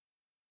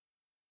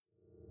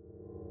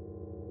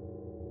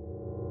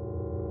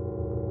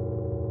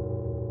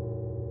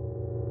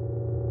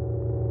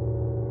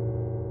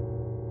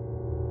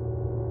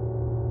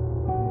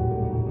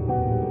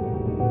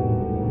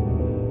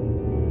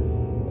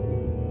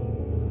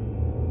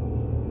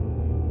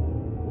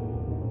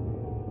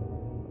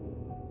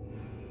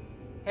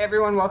Hey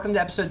everyone, welcome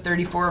to episode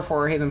 34 of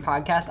Horror Haven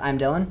Podcast. I'm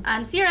Dylan.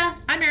 I'm Sierra.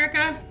 I'm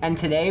Erica. And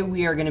today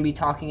we are going to be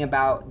talking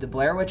about The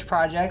Blair Witch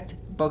Project,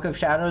 Book of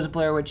Shadows,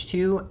 Blair Witch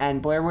 2,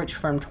 and Blair Witch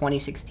from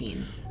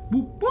 2016.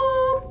 Boop,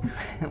 boop.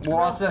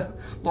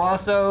 We'll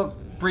also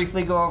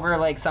briefly go over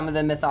like some of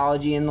the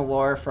mythology and the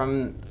lore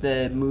from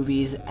the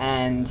movies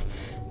and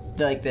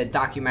the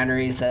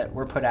documentaries that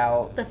were put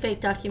out. The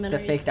fake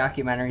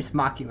documentaries.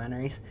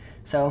 Mockumentaries.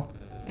 So,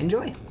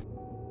 enjoy.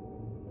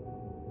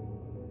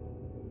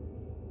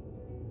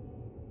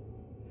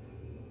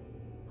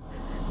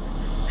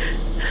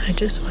 I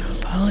just want to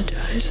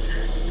apologize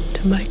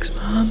to Mike's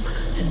mom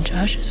and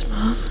Josh's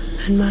mom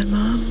and my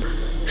mom.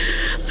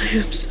 I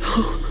am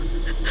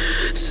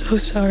so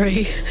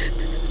sorry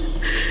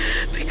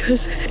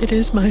because it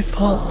is my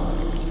fault.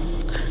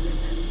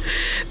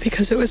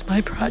 Because it was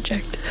my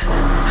project.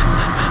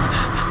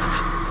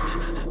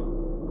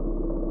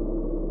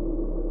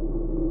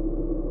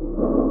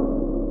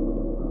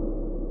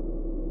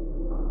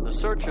 The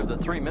search of the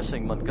three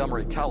missing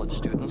Montgomery College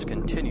students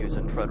continues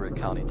in Frederick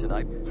County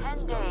tonight.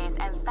 10 days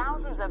and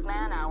thousands of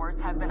man-hours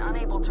have been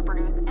unable to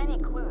produce any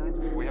clues.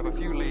 We have a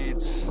few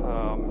leads,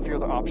 a few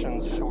other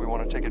options we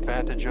want to take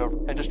advantage of,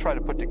 and just try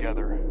to put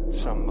together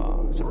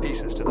some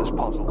pieces to this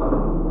puzzle.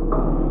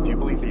 Do you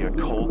believe the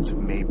occult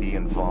may be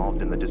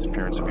involved in the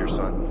disappearance of your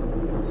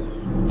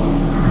son?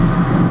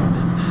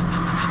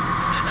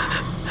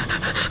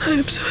 I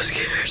am so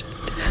scared.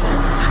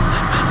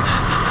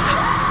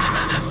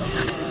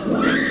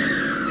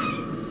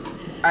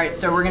 Alright,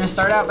 so we're going to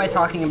start out by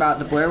talking about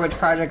The Blair Witch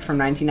Project from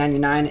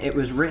 1999. It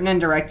was written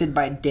and directed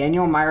by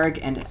Daniel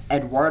Myrick and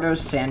Eduardo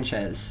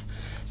Sanchez.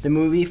 The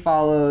movie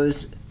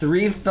follows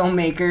three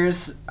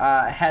filmmakers,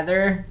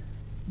 Heather,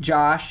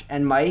 Josh,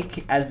 and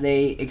Mike, as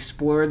they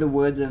explore the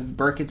woods of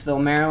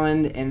Burkittsville,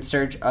 Maryland in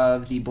search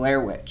of the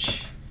Blair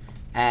Witch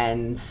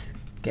and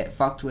get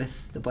fucked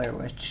with the Blair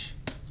Witch.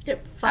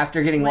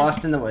 After getting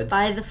lost in the woods.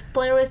 By the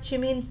Blair Witch, you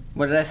mean?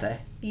 What did I say?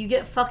 You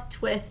get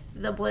fucked with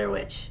the Blair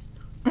Witch.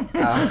 Alright,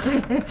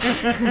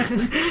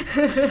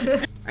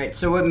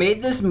 so what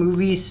made this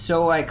movie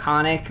so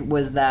iconic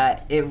was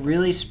that it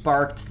really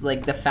sparked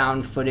like the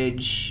found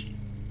footage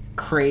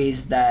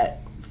craze that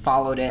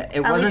followed it.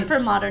 At least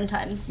for modern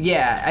times.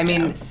 Yeah, I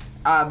mean,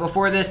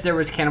 before this there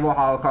was Cannibal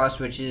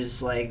Holocaust, which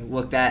is like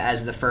looked at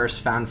as the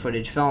first found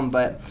footage film,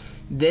 but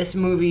this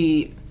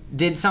movie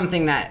did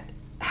something that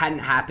hadn't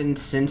happened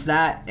since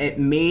that. It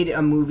made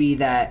a movie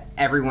that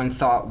everyone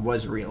thought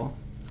was real.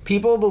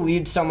 People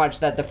believed so much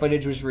that the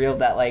footage was real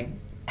that, like,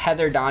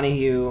 Heather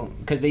Donahue,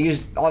 because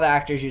all the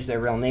actors use their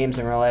real names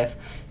in real life,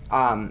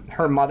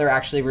 her mother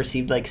actually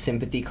received, like,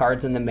 sympathy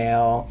cards in the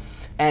mail.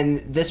 And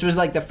this was,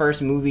 like, the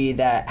first movie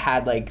that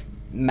had, like,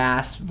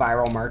 mass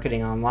viral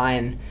marketing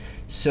online.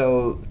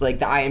 So, like,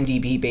 the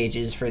IMDb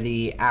pages for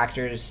the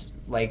actors,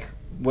 like,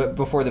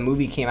 before the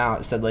movie came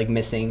out said, like,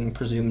 missing,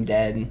 presumed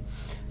dead.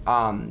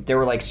 There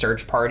were, like,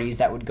 search parties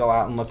that would go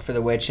out and look for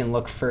the witch and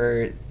look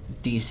for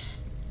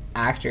these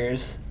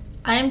actors.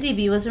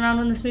 IMDb was around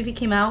when this movie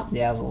came out.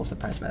 Yeah, I was a little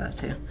surprised by that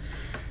too.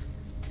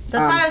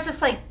 That's why I was just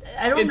like,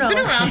 I don't know. It's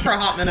been around for a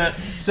hot minute.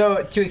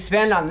 So to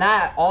expand on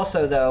that,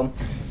 also though,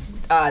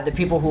 the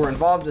people who were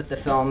involved with the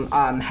film,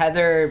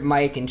 Heather,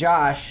 Mike, and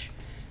Josh,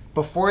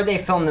 before they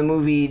filmed the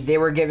movie, they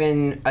were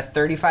given a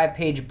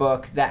 35-page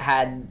book that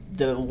had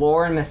the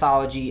lore and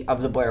mythology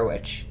of the Blair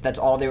Witch. That's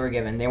all they were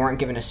given. They weren't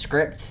given a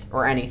script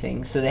or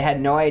anything, so they had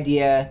no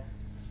idea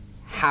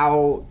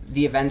how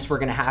the events were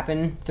going to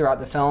happen throughout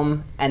the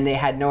film, and they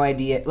had no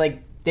idea,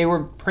 like, they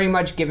were pretty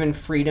much given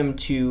freedom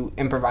to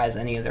improvise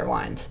any of their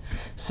lines.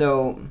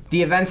 So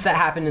the events that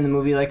happen in the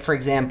movie, like, for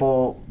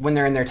example, when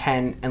they're in their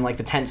tent and, like,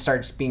 the tent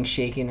starts being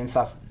shaken and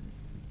stuff,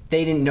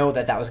 they didn't know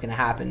that was going to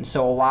happen.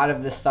 So a lot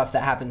of the stuff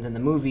that happens in the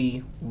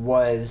movie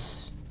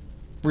was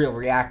real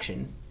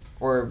reaction,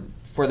 or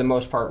for the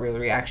most part, real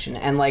reaction.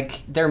 And,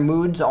 like, their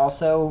moods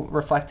also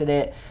reflected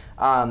it.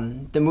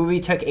 The movie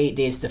took 8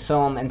 days to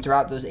film, and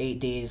throughout those 8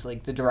 days,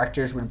 like, the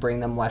directors would bring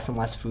them less and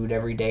less food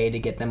every day to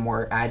get them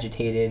more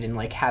agitated and,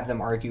 like, have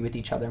them argue with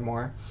each other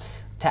more.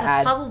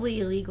 That's probably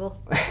illegal.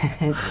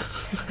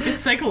 It's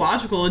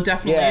psychological. It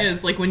definitely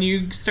is. Like, when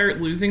you start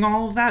losing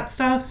all of that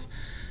stuff,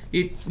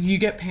 you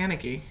get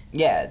panicky.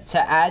 Yeah,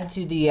 to add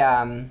to the,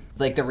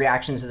 like, the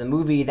reactions of the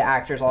movie, the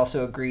actors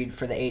also agreed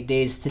for the 8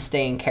 days to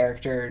stay in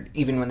character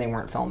even when they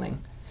weren't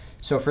filming.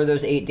 So for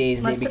those 8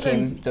 days, they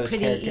became those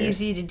characters. Pretty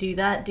easy to do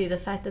that, due to the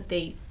fact that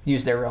they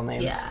use their real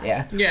names.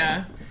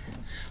 Yeah.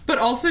 But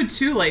also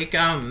too, like,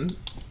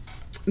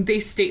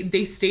 they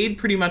stayed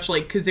pretty much,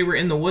 like, because they were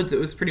in the woods. It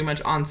was pretty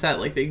much on set.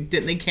 Like,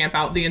 they camp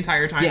out the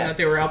entire time that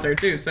they were out there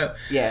too. So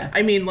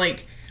I mean,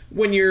 like,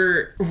 when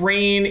you're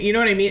rain, you know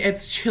what I mean?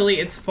 It's chilly.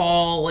 It's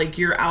fall. Like,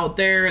 you're out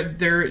there.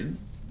 They're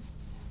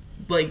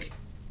like,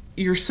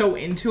 you're so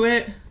into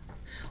it.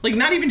 Like,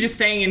 not even just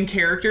staying in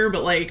character,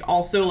 but, like,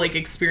 also, like,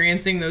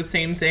 experiencing those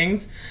same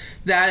things.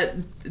 That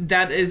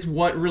is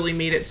what really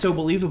made it so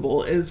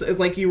believable, is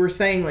like you were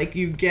saying, like,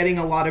 you getting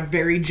a lot of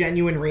very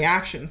genuine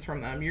reactions from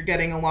them. You're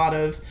getting a lot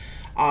of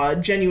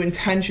genuine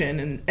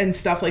tension and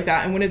stuff like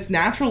that. And when it's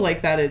natural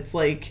like that, it's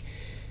like,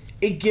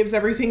 it gives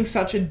everything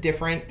such a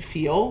different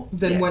feel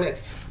than when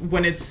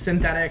it's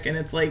synthetic and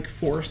it's like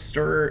forced,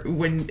 or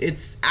when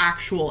it's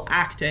actual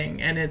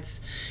acting. And it's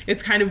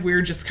kind of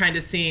weird just kind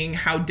of seeing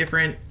how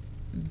different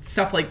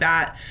stuff like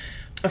that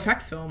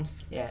affects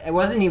films. Yeah, it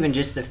wasn't even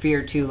just the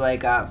fear too.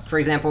 Like, for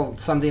example,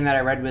 something that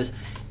I read was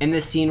in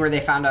this scene where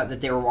they found out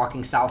that they were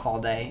walking south all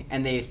day,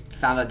 and they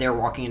found out they were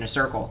walking in a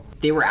circle.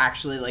 They were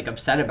actually like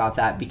upset about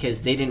that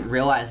because they didn't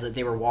realize that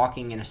they were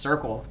walking in a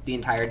circle the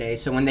entire day.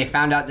 So when they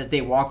found out that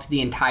they walked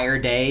the entire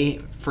day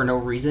for no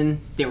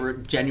reason, they were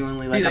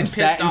genuinely like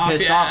upset and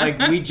pissed off. Like,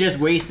 we just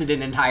wasted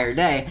an entire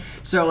day.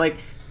 So like,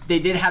 they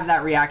did have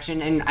that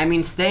reaction. And I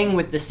mean, staying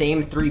with the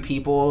same 3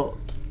 people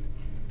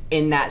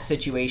in that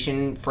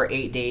situation for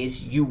 8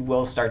 days, you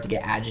will start to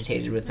get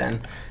agitated with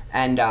them,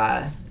 and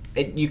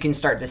you can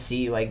start to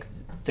see like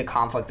the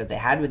conflict that they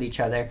had with each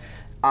other.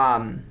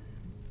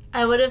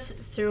 I would have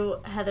threw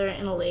Heather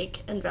in a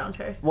lake and drowned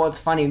her. Well, it's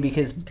funny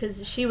because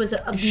she's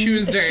like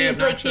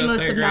the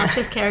most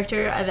obnoxious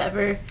character I've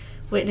ever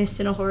witnessed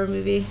in a horror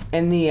movie.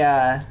 In the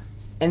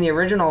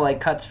original like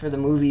cuts for the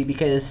movie,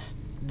 because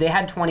they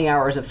had 20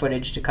 hours of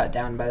footage to cut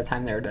down by the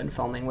time they were done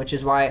filming, which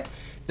is why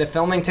the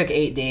filming took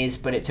 8 days,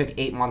 but it took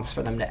 8 months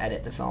for them to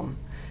edit the film.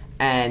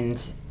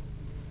 And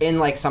in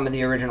like some of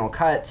the original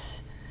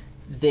cuts,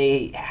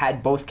 they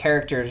had both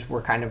characters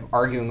were kind of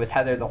arguing with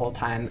Heather the whole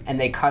time, and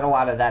they cut a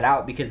lot of that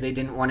out because they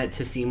didn't want it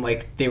to seem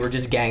like they were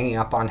just ganging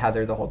up on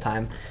Heather the whole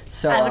time.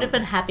 So I would have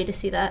been happy to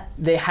see that.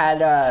 They had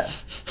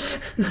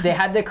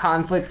the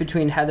conflict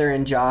between Heather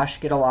and Josh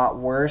get a lot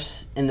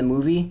worse in the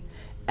movie,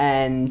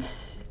 and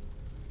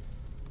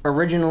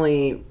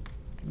originally,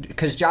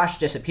 because Josh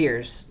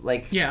disappears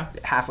like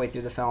halfway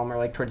through the film or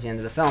like towards the end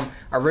of the film.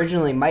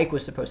 Originally, Mike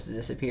was supposed to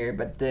disappear,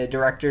 but the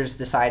directors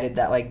decided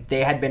that like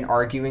they had been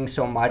arguing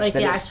so much like that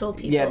the actual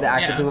people,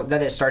 people,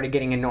 that it started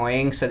getting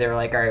annoying. So they were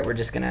like, "All right, we're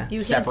just gonna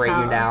separate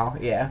you now."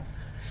 Yeah.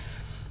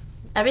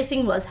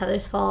 Everything was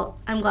Heather's fault.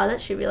 I'm glad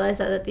that she realized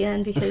that at the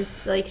end,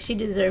 because like she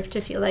deserved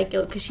to feel like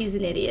guilt because she's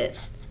an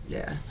idiot.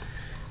 Yeah.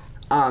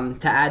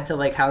 To add to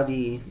like how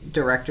the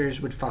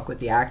directors would fuck with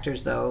the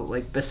actors though,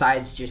 like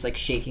besides just like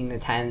shaking the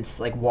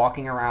tents, like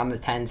walking around the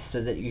tents so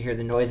that you hear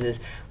the noises,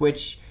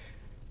 which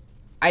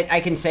I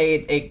can say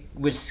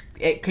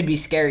it could be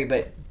scary,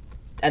 but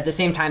at the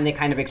same time they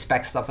kind of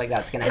expect stuff like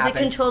that's gonna happen. It's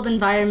a controlled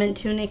environment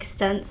to an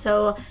extent.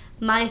 So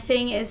my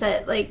thing is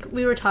that like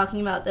we were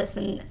talking about this,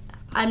 and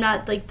I'm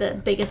not like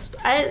the biggest.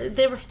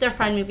 They're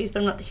fine movies, but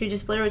I'm not the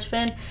hugest Blair Witch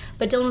fan.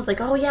 But Dylan was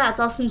like, "Oh yeah, it's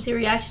all sincere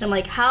reaction." I'm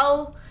like,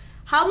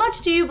 How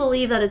much do you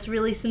believe that it's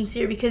really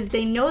sincere? Because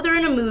they know they're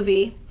in a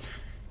movie.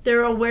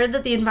 They're aware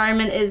that the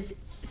environment is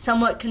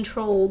somewhat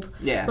controlled.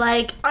 Yeah.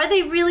 Like, are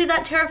they really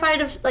that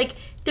terrified of, like,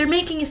 they're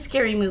making a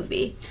scary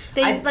movie.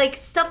 Like,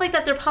 stuff like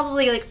that, they're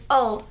probably like,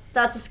 oh,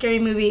 that's a scary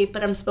movie,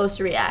 but I'm supposed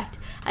to react.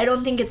 I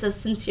don't think it's as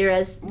sincere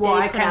as they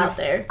put out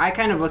there. I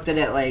kind of looked at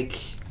it like,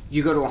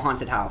 you go to a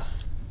haunted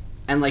house.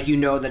 And, like, you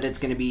know that it's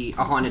going to be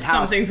a haunted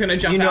house. Something's going to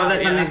jump out. You know that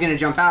something's going to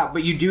jump out,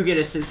 but you do get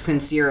a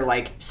sincere,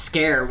 like,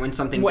 scare when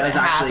something does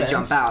actually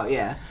jump out,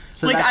 yeah.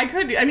 So like,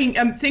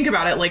 think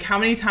about it. Like, how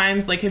many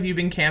times, like, have you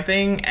been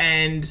camping?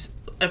 And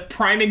a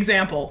prime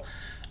example,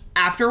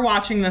 after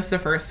watching this the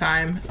first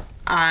time,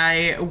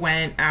 I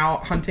went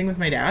out hunting with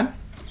my dad.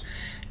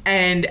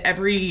 And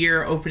every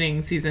year, opening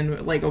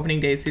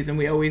day season,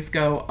 we always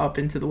go up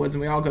into the woods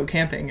and we all go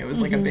camping. It was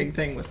like a big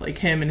thing with like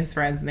him and his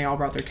friends, and they all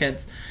brought their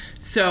kids.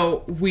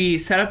 So we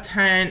set up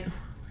tent,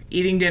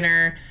 eating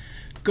dinner,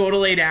 go to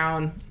lay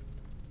down.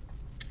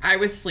 I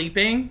was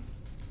sleeping,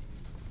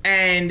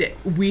 and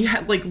we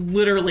had like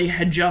literally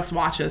had just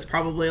watched this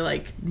probably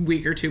like a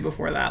week or two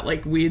before that.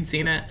 Like we had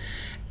seen it,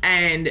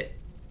 and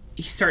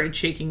he started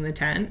shaking the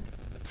tent.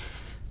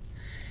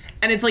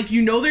 And it's like,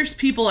 you know, there's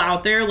people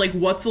out there, like,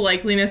 what's the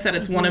likeliness that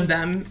it's one of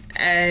them?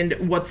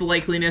 And what's the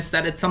likeliness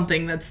that it's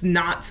something that's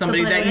not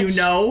somebody that you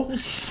know?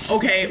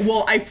 Okay,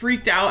 well, I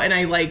freaked out and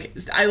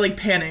I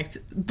panicked.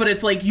 But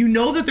it's like, you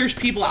know that there's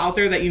people out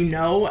there that you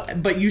know,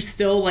 but you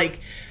still,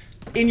 like,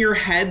 in your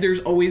head,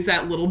 there's always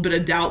that little bit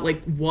of doubt,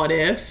 like, what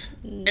if?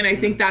 And I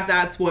think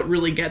that's what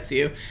really gets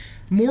you.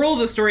 Moral of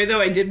the story,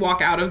 though, I did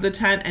walk out of the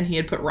tent, and he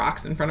had put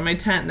rocks in front of my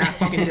tent, and that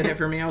fucking did it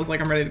for me. I was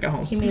like, I'm ready to go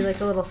home. He made,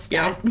 like, a little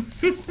stab.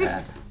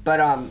 Yeah.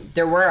 But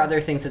there were other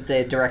things that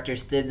the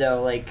directors did,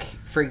 though. Like,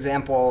 for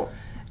example,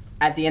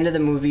 at the end of the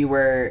movie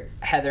where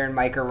Heather and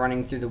Mike are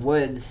running through the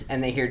woods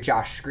and they hear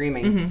Josh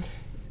screaming,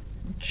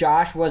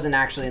 Josh wasn't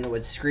actually in the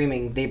woods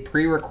screaming. They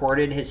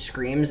pre-recorded his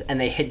screams, and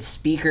they hid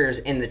speakers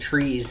in the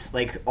trees,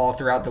 like, all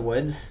throughout the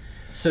woods.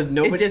 So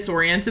nobody... It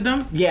disoriented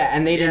them? Yeah,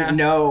 and they didn't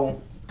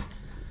know...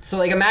 So,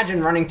 like,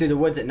 imagine running through the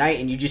woods at night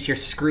and you just hear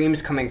screams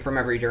coming from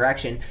every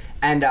direction.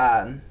 And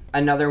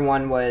another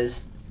one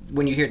was...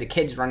 when you hear the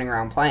kids running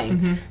around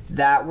playing,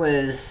 that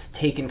was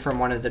taken from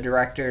one of the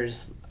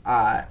directors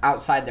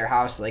outside their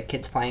house, like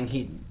kids playing.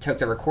 He took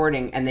the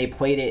recording and they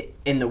played it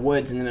in the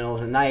woods in the middle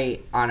of the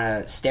night on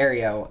a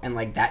stereo, and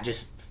like that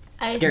just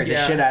scared the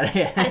shit out of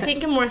you. I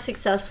think a more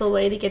successful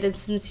way to get a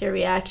sincere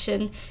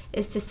reaction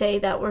is to say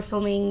that we're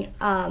filming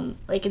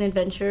like an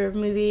adventure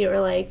movie or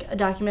like a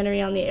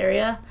documentary on the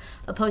area,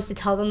 opposed to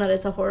tell them that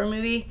it's a horror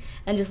movie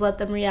and just let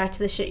them react to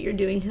the shit you're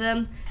doing to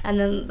them. And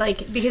then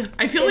like, because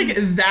I feel like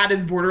that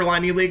is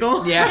borderline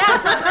illegal. Yeah.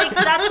 Yeah, but like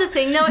that's the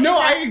thing though. No,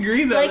 I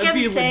agree though. Like That'd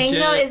I'm be saying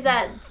legit. though is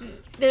that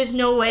there's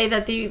no way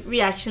that the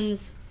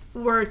reactions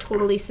were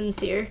totally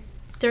sincere.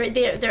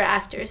 They're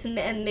actors and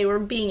they were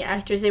being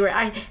actors.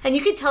 And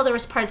you could tell there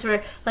was parts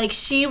where like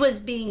she was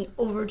being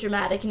over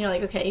dramatic and you're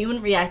like, okay, you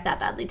wouldn't react that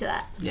badly to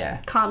that.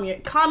 Yeah. Calm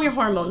your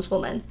hormones,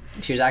 woman.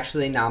 She was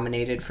actually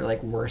nominated for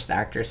like worst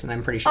actress, and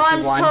I'm pretty sure Oh, she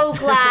I'm won. so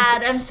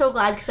glad. I'm so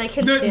glad because I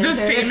couldn't stand The her.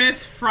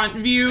 famous front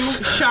view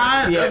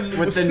shot of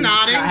with the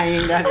snotting.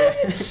 hanging down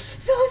there.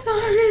 So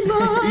sorry,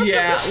 Mom.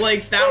 Yeah,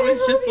 like that I was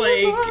just love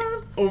you, like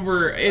Mom.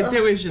 over. It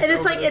was just. And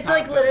it's over like the it's top,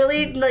 like but-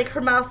 literally like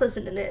her mouth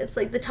isn't in it. It's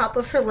like the top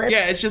of her lip.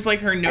 Yeah, it's just like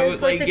her And nose,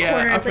 it's like the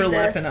corner, it's upper like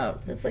lip this. and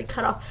up. It's like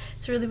cut off.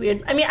 It's really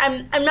weird. I mean,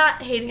 I'm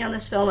not hating on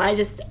this film. I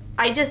just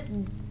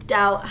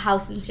doubt how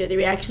sincere the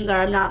reactions are.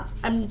 I don't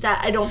find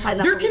that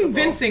They're believable.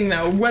 convincing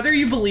though, whether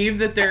you believe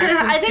that they're sincere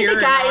I think the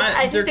guys. or not. I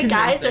think they're the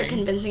guys are convincing.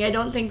 convincing. I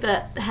don't think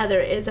that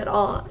Heather is at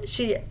all.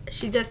 She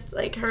just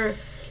like her.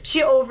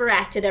 She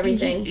overacted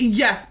everything.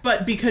 Yes,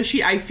 but because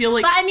I feel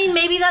like. But I mean,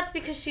 maybe that's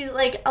because she's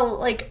like a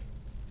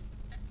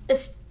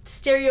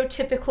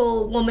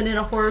stereotypical woman in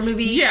a horror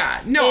movie.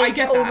 Yeah, no, I is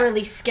get that.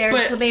 overly scared,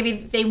 But- so maybe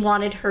they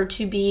wanted her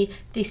to be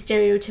the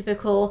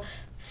stereotypical,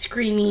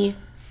 screamy,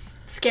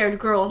 scared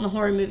girl in the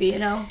horror movie. You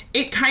know?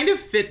 It kind of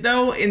fit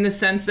though in the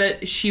sense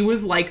that she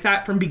was like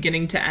that from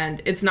beginning to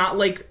end. It's not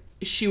like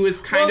she was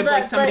kind of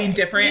like somebody but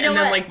different, you know and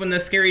then what? like when the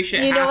scary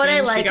shit You know what I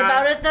happened, like she got,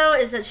 about it though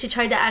is that she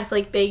tried to act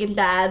like big and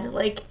bad,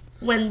 like.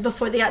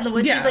 Before they got in the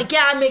woods, Yeah. she's like,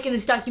 yeah, I'm making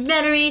this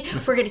documentary.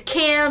 We're gonna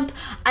camp.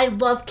 I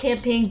love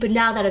camping, but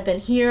now that I've been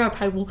here, I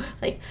probably won't,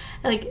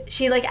 like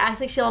she like acts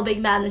like she's all big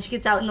mad, and then she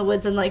gets out in the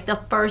woods, and like the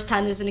first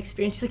time there's an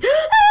experience, she's like,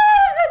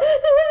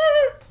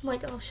 I'm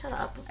like, oh, shut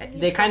up.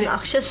 You're so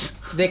obnoxious.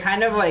 They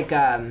kind of like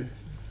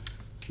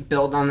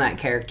build on that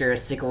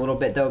characteristic a little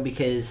bit though,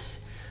 because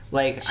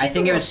like She's I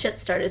think a it little was shit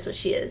starter is what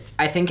she is.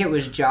 I think it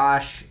was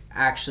Josh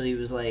actually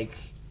was like,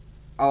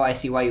 oh, I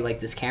see why you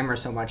like this camera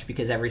so much,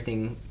 because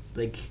everything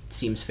like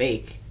seems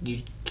fake.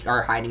 You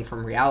are hiding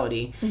from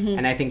reality. Mm-hmm.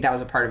 And I think that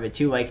was a part of it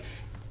too. Like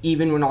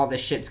even when all this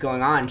shit's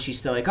going on, she's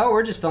still like, oh,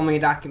 we're just filming a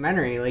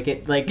documentary. Like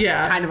it like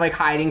Yeah. kind of like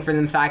hiding from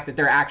the fact that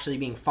they're actually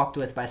being fucked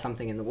with by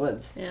something in the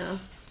woods. Yeah.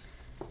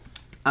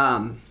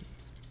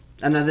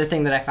 Another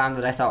thing that I found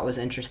that I thought was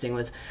interesting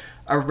was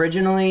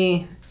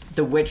originally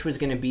the witch was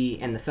going to be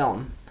in the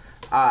film.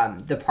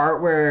 The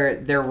part where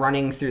they're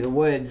running through the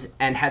woods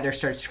and Heather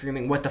starts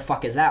screaming, what the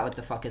fuck is that? What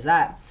the fuck is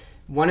that?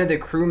 One of the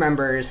crew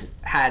members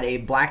had a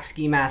black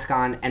ski mask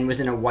on and was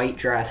in a white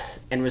dress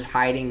and was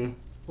hiding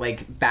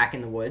like back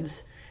in the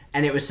woods.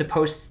 And it was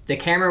the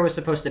camera was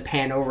supposed to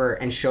pan over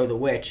and show the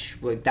witch.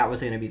 Like, that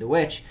was going to be the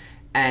witch.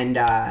 And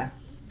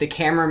the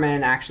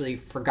cameraman actually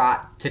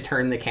forgot to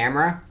turn the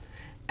camera.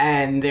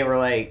 And they were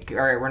like, all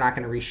right, we're not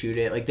going to reshoot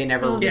it. Like, they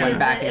never went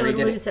back and it would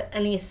redid lose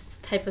any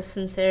type of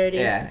sincerity.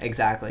 Yeah,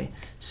 exactly.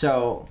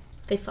 So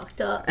They fucked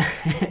up.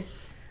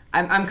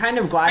 I'm kind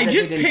of glad I that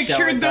just they didn't show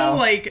pictured it, though, though.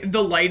 like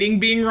the lighting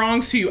being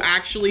wrong, so you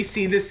actually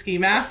see the ski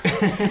mask.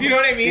 You know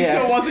what I mean? Yeah.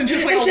 So it wasn't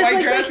just like It's a just white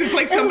like- dress. It's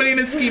like somebody in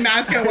a ski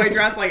mask and a white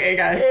dress. Like, hey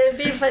guys, It'd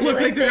be funny.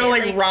 Look like they're gonna,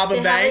 like, rob a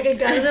they bank. Have, like, a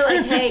gun and they're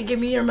like, hey, give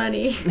me your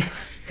money.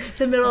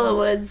 The middle of the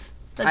woods.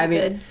 That'd be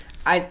good.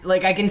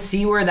 I can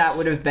see where that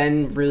would have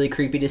been really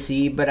creepy to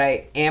see, but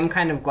I am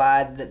kind of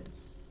glad that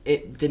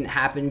it didn't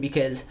happen,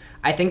 because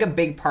I think a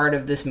big part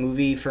of this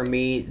movie for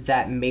me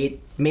that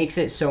makes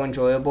it so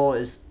enjoyable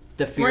is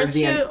the fear of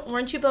the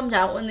Weren't you bummed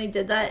out when they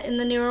did that in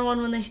the newer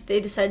one when they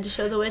decided to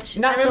show the witch?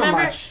 Not I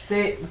remember, so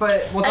much.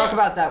 But we'll talk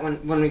about that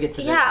when we get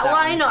to Yeah, that well,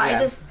 one. I know.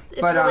 Yeah. It's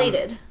But,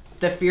 related.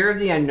 The fear of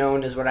the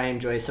unknown is what I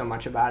enjoy so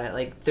much about it.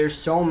 Like, there's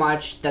so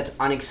much that's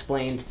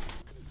unexplained.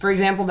 For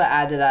example, to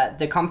add to that,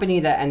 the company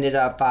that ended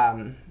up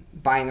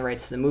buying the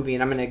rights to the movie,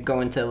 and I'm going to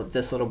go into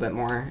this a little bit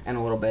more in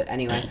a little bit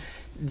anyway,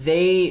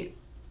 they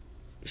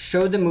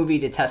showed the movie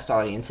to test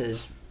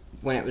audiences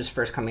when it was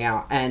first coming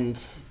out,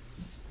 and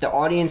the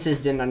audiences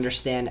didn't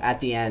understand at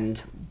the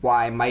end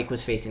why Mike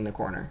was facing the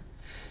corner.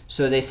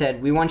 So they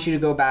said, we want you to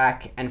go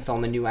back and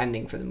film a new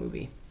ending for the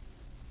movie.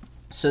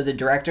 So the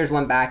directors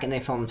went back and they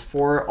filmed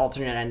 4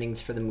 alternate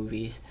endings for the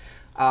movies.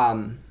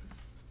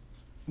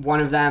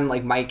 One of them,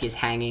 like, Mike is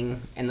hanging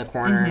in the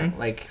corner,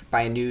 like,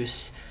 by a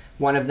noose.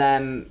 One of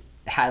them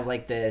has,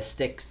 like, the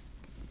sticks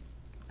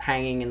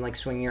hanging and, like,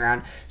 swinging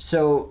around.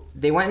 So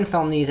they went and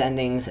filmed these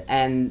endings,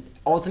 and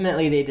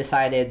ultimately they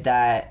decided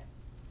that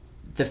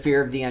the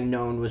fear of the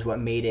unknown was what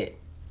made it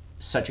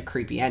such a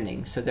creepy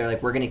ending. So they're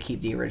like, we're going to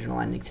keep the original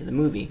ending to the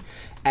movie.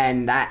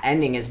 And that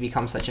ending has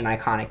become such an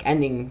iconic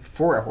ending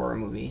for a horror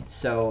movie.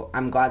 So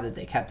I'm glad that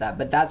they kept that.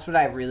 But that's what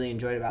I really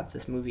enjoyed about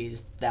this movie,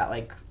 is that,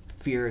 like,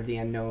 fear of the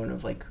unknown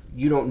of, like,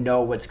 you don't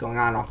know what's going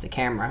on off the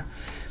camera.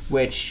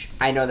 which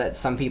I know that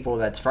some people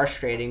that's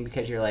frustrating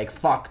because you're like,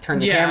 fuck, turn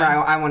the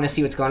camera, I want to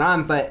see what's going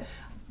on, but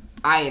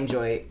I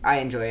enjoy it.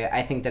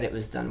 I think that it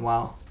was done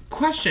well.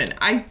 Question.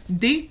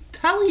 They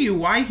tell you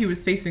why he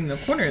was facing the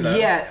corner, though.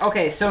 Yeah,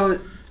 okay, so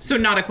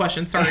not a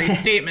question, sorry,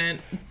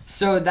 statement.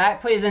 So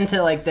that plays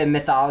into, like, the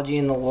mythology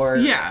and the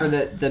lore for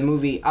the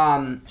movie.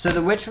 So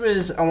the witch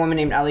was a woman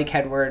named Ellie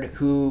Kedward,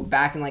 who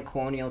back in, like,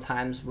 colonial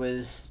times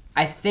was,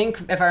 I think,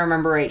 if I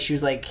remember right, she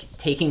was, like,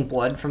 taking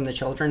blood from the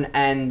children,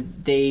 and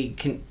they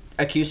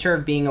accused her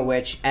of being a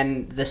witch,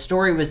 and the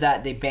story was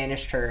that they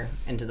banished her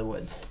into the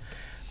woods.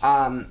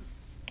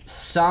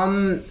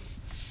 Some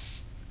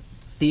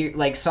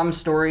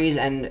stories,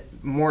 and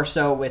more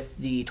so with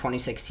the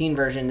 2016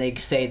 version, they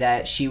say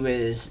that she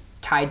was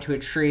tied to a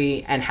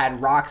tree and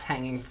had rocks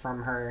hanging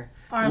from her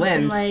arms limbs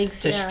and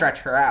legs, to stretch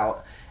her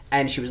out,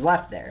 and she was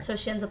left there. So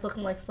she ends up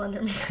looking like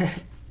Slender Man.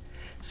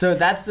 So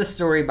that's the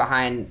story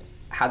behind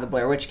how the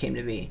Blair Witch came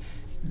to be.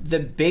 The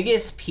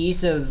biggest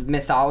piece of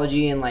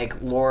mythology and, like,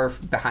 lore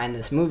behind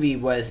this movie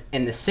was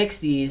in the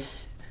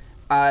 60s,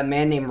 a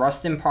man named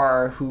Rustin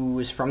Parr, who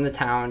was from the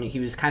town. He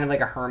was kind of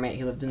like a hermit.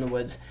 He lived in the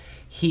woods.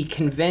 He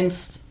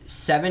convinced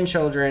 8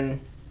 children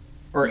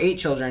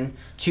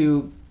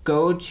to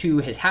go to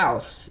his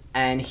house,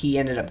 and he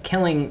ended up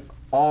killing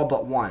all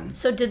but one.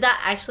 So did that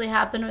actually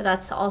happen, or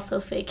that's also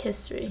fake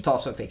history? It's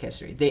also fake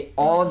history.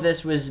 All of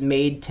this was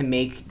made to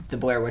make the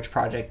Blair Witch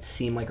Project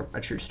seem like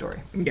a true story.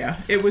 Yeah,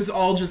 it was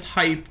all just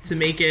hype to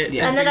make it.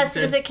 Yeah. And then as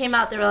soon as it came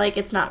out, they were like,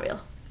 it's not real.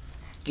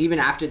 Even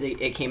after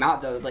it came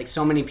out, though, like,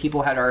 so many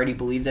people had already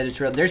believed that it's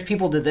real. There's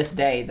people to this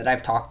day that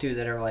I've talked to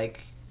that are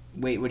like,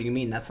 wait, what do you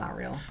mean that's not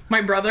real?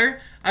 My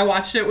brother, I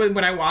watched it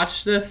when I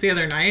watched this the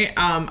other night.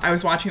 I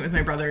was watching it with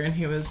my brother, and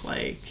he's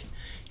like,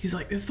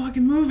 this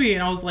fucking movie.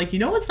 And I was like, you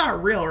know it's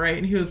not real, right?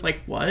 And he was like,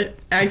 what?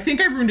 I think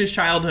I ruined his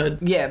childhood.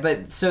 Yeah,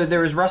 but so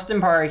there was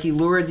Rustin Parr. He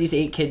lured these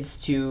 8 kids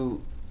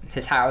to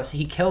his house.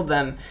 He killed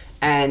them,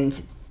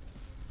 and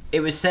it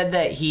was said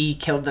that he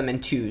killed them in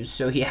 2s.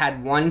 So he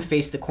had one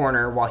face the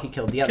corner while he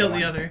killed the other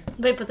one.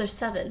 Wait, but there's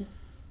 7.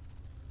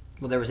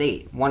 Well, there was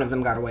 8. One of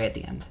them got away at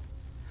the end.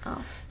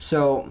 Oh.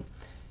 So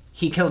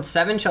he killed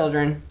 7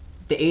 children.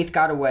 The 8th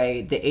got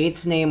away. The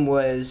 8th's name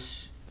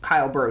was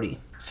Kyle Brody.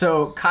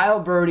 So Kyle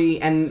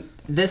Brody, and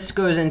this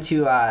goes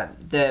into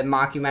the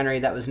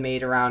mockumentary that was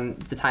made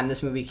around the time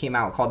this movie came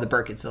out called The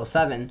Burkittsville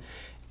 7.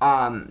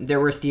 There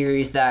were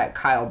theories that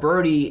Kyle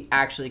Brody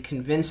actually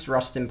convinced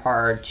Rustin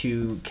Parr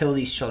to kill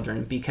these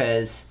children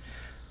because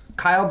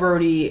Kyle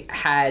Brody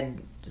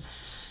had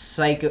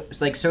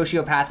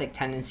sociopathic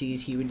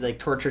tendencies. He would, like,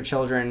 torture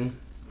children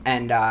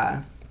and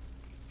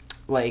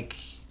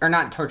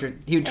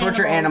he would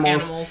torture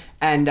animals.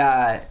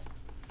 And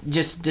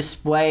just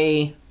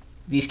display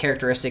these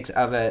characteristics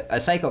of a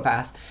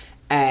psychopath.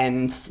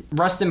 And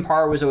Rustin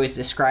Parr was always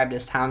described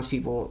as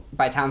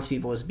by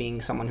townspeople as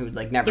being someone who would,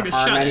 like, never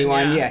harm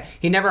anyone. Yeah,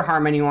 he never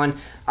harmed anyone.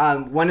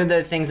 One of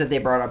the things that they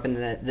brought up in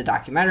the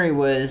documentary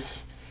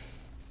was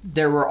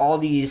there were all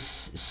these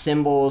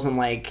symbols and,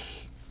 like,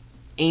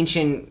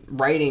 ancient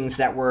writings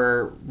that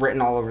were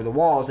written all over the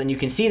walls, and you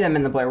can see them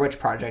in the Blair Witch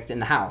Project in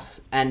the house.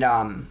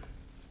 And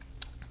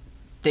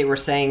they were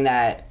saying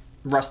that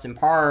Rustin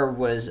Parr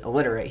was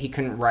illiterate. He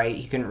couldn't write,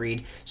 he couldn't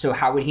read, so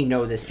how would he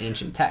know this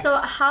ancient text? So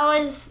how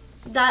is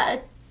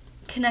that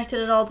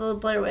connected at all to the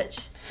Blair Witch?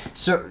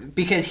 So,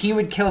 because he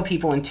would kill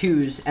people in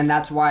 2s, and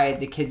that's why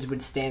the kids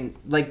would stand,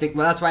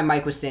 that's why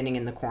Mike was standing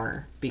in the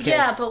corner. Because,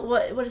 yeah, but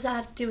what does that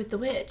have to do with the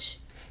witch?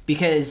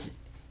 Because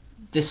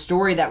the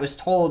story that was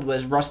told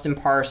was Rustin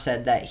Parr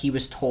said that he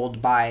was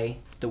told by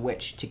the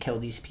witch to kill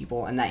these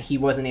people, and that he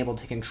wasn't able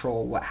to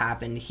control what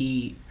happened.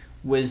 He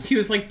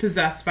was like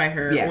possessed by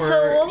her,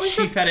 or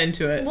she fed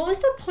into it. What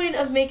was the point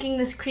of making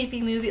this creepy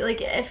movie?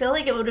 Like, I feel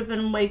like it would have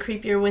been way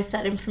creepier with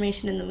that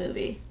information in the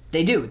movie.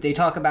 They do. They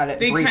talk about it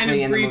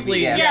briefly in the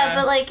movie. Yeah,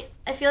 but, like,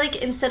 I feel like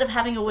instead of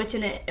having a witch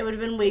in it, it would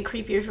have been way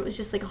creepier if it was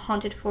just, like, a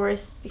haunted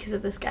forest because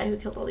of this guy who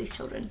killed all these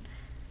children.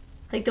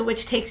 Like, the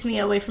witch takes me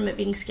away from it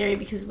being scary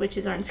because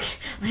witches aren't scary.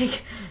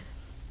 Like,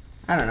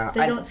 I don't know.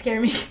 They don't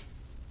scare me.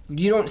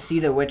 You don't see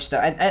the witch, though.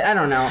 I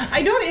don't know.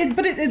 I don't,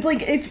 but it's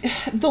like,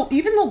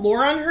 even the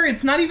lore on her,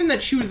 it's not even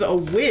that she was a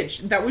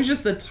witch. That was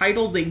just the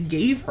title they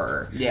gave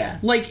her. Yeah.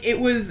 Like, it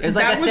was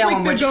like a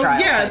Salem witch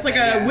trial. Yeah, it's like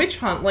a witch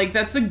hunt. Like,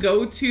 that's the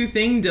go-to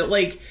thing to,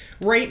 like,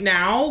 right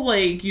now,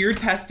 like, you're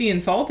testy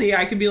and salty,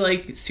 I could be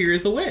like,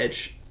 Sierra's a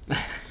witch.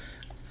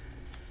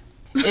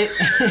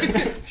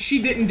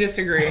 She didn't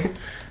disagree.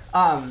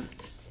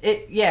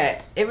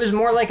 It was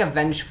more like a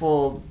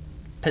vengeful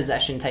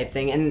possession type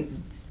thing,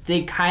 and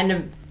they kind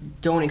of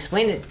don't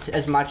explain it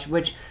as much,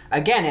 which,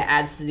 again, it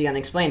adds to the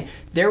unexplained.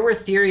 There were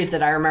theories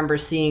that I remember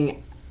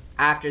seeing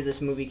after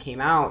this movie came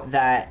out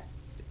that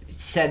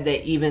said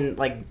that even,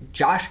 like,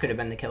 Josh could have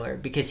been the killer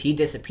because he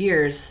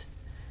disappears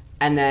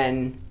and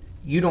then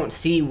you don't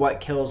see what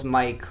kills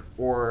Mike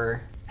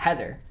or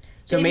Heather.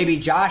 So maybe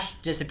Josh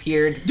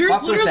disappeared.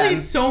 There's literally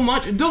so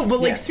much, though.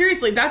 But, like,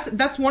 seriously,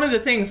 that's one of the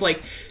things.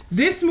 Like,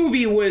 this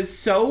movie was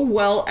so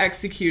well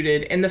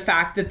executed in the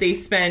fact that they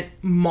spent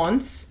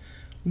months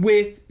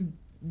with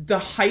the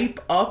hype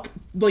up,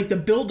 like the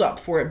build up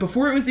for it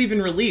before it was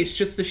even released,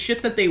 just the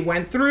shit that they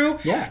went through,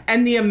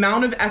 and the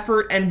amount of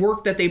effort and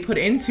work that they put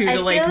into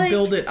to like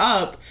build it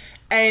up.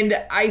 And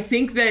I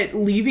think that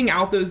leaving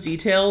out those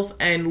details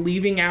and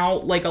leaving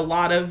out like a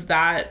lot of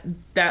that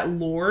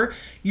lore,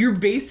 you're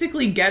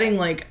basically getting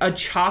like a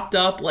chopped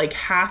up, like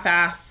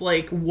half-ass,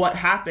 like what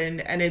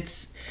happened. And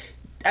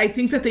I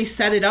think that they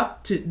set it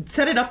up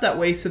that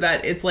way so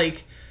that it's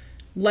like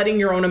letting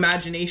your own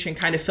imagination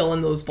kind of fill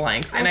in those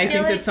blanks. And I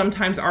think that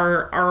sometimes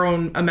our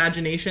own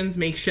imaginations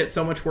make shit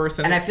so much worse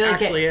than it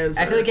actually is.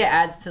 I feel like it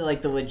adds to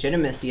like the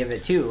legitimacy of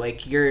it too.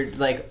 Like you're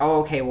like,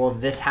 oh, okay, well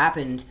this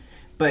happened,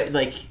 but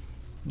like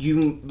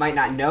you might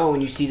not know when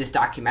you see this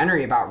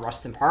documentary about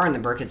Rustin Parr and the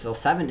Burkittsville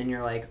 7 and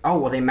you're like, oh,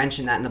 well they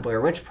mentioned that in the Blair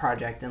Witch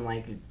Project and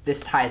like this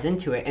ties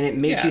into it and it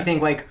makes you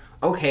think like,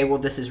 okay, well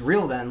this is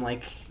real then,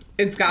 like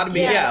it's got to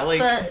be, like...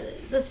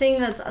 But the thing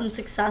that's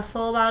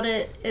unsuccessful about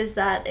it is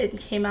that it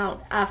came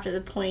out after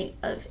the point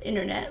of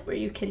internet where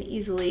you can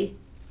easily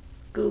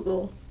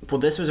Google. Well,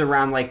 this was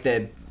around, like,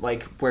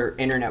 where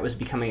internet was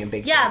becoming a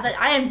big thing. Yeah, but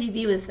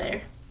IMDb was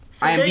there.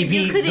 So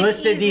IMDb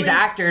listed these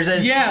actors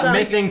as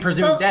missing,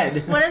 presumed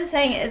dead. What I'm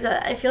saying is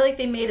that I feel like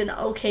they made an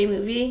okay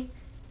movie,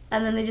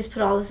 and then they just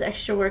put all this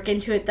extra work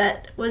into it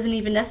that wasn't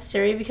even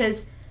necessary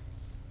because...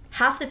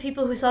 half the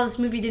people who saw this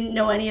movie didn't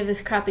know any of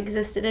this crap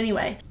existed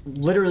anyway.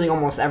 Literally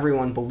almost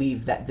everyone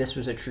believed that this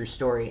was a true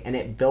story, and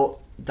it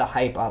built the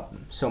hype up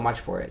so much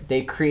for it.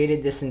 They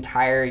created this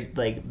entire,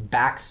 like,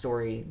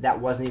 backstory that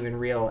wasn't even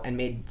real and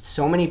made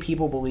so many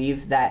people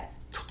believe that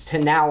to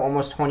now,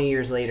 almost 20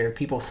 years later,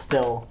 people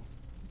still...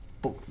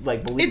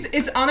 believe.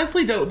 It's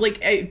honestly though, like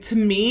to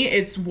me,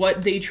 it's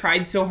what they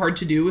tried so hard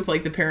to do with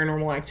like the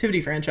Paranormal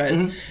Activity franchise,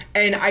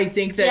 and I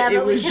think that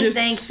it was just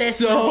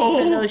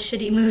so for those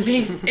shitty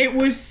movies. It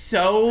was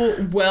so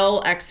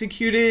well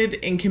executed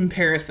in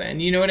comparison.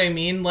 You know what I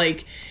mean?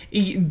 Like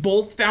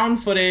both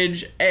found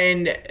footage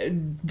and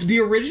the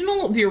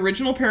original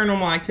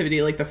Paranormal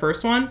Activity, like the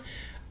first one.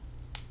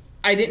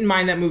 I didn't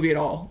mind that movie at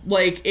all.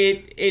 Like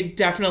it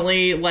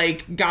definitely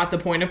like got the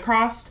point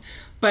across,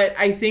 but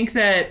I think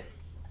that.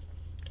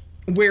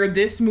 Where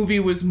this movie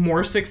was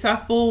more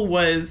successful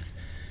was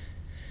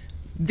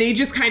they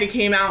just kind of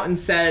came out and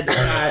said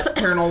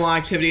Paranormal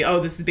Activity,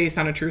 oh, this is based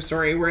on a true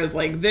story. Whereas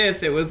like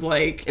this, it was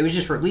like... it was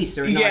just released.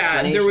 There was no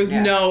explanation. There was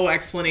no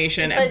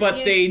explanation.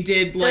 But they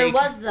did like... there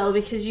was though,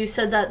 because you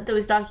said that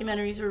those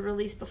documentaries were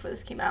released before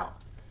this came out.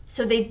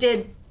 So they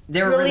did...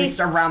 they were released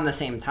around the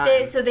same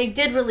time. So they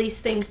did release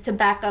things to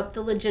back up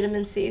the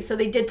legitimacy. So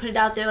they did put it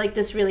out there like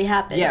this really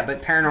happened. Yeah,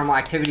 but Paranormal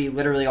Activity,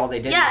 literally all they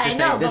did was just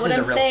say this is a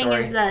real story. Yeah, I know, but what I'm saying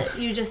is that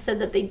you just said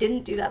that they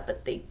didn't do that,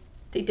 but they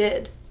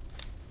did.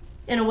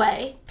 In a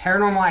way.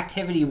 Paranormal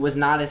Activity was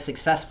not as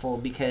successful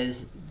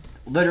because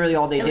literally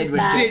all they did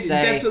was just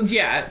say...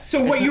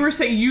 So what you were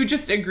saying, you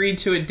just agreed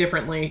to it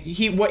differently.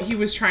 What he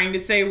was trying to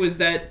say was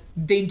that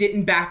they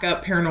didn't back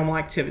up Paranormal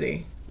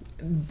Activity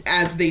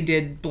as they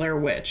did Blair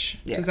Witch.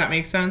 Yeah. Does that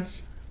make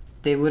sense?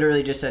 They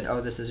literally just said, oh,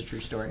 this is a true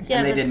story. Yeah,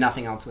 and they did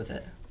nothing else with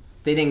it.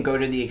 They didn't go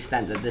to the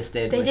extent that this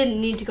did. They didn't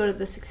need to go to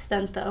this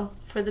extent, though,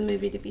 for the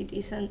movie to be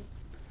decent.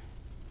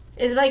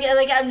 It's like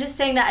I'm just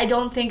saying that I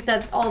don't think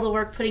that all the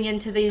work putting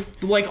into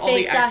these like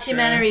fake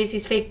documentaries,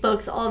 these fake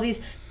books, all these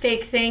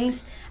fake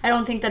things, I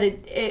don't think that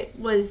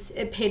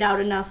it paid out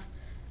enough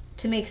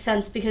to make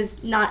sense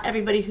because not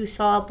everybody who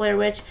saw Blair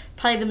Witch,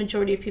 probably the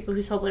majority of people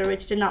who saw Blair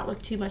Witch did not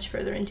look too much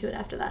further into it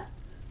after that.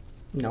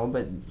 No,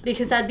 but...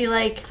 because that'd be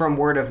like... from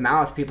word of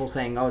mouth, people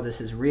saying, oh, this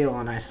is real,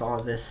 and I saw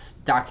this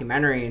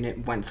documentary and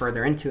it went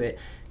further into it,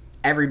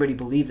 everybody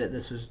believed that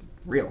this was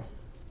real.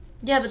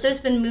 Yeah, but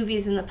there's been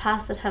movies in the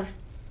past that have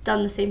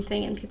done the same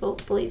thing and people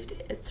believed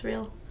it's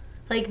real.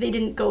 Like, they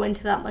didn't go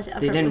into that much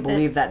effort. They didn't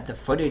believe that the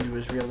footage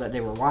was real that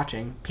they were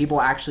watching.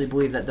 People actually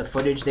believed that the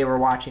footage they were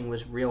watching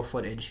was real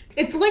footage.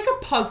 It's like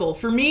a puzzle.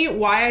 For me,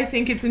 why I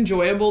think it's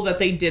enjoyable that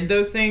they did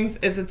those things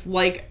is it's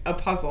like a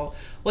puzzle.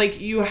 Like,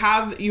 you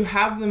have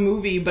the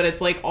movie, but it's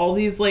like all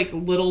these like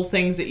little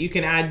things that you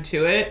can add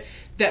to it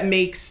that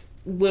makes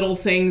little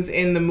things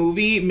in the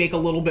movie make a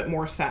little bit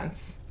more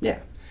sense. Yeah.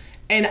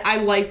 And I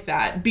like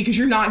that because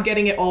you're not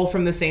getting it all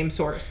from the same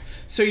source.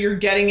 So you're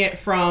getting it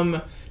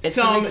from... it's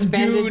some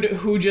dude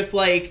who just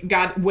like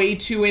got way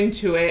too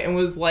into it and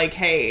was like,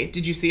 hey,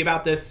 did you see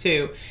about this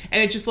too?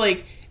 And it just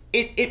like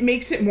it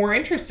makes it more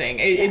interesting.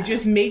 It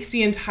just makes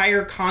the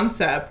entire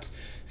concept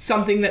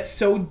something that's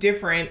so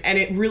different, and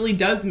it really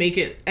does make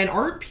it an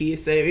art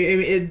piece.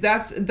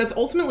 That's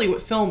ultimately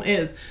what film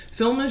is.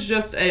 Film is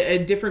just a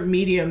different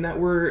medium that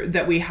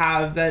we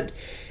have that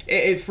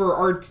for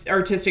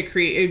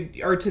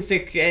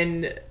artistic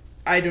and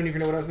I don't even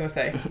know what I was gonna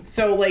say.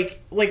 So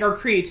like our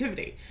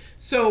creativity.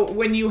 So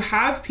when you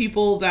have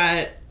people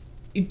that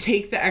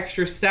take the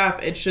extra step,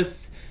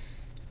 it's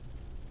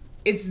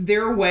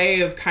their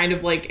way of kind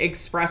of like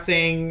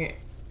expressing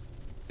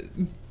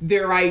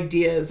their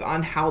ideas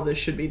on how this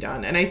should be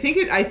done. And I think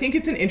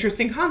it's an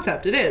interesting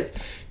concept. It is.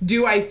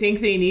 Do I think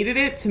they needed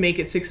it to make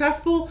it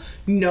successful?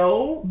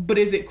 No. But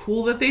is it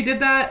cool that they did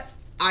that?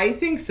 I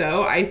think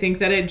so. I think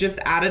that it just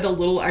added a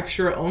little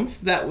extra oomph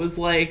that was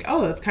like,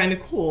 oh, that's kind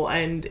of cool.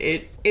 And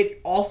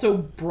it also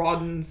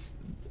broadens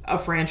a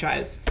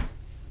franchise.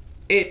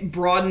 It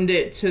broadened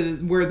it to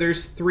where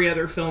there's 3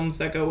 other films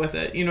that go with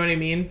it. You know what I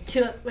mean?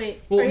 Are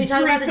you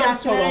talking about the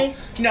documentary? Total.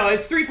 No,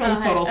 it's 3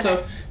 films total. Okay.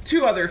 So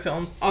 2 other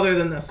films other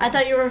than this one. I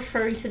thought you were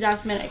referring to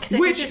documentary.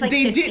 Which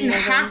they didn't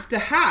have to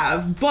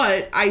have,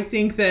 but I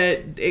think that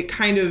it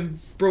kind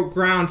of broke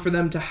ground for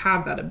them to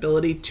have that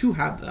ability to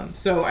have them.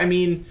 So, I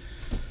mean...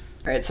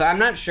 All right, so I'm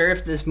not sure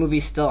if this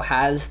movie still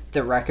has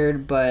the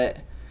record,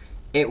 but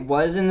it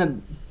was in the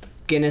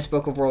Guinness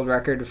Book of World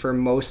Record for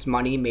most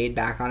money made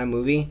back on a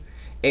movie.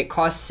 It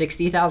cost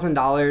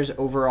 $60,000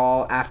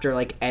 overall after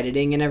like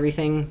editing and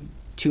everything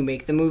to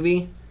make the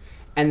movie,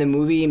 and the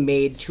movie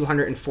made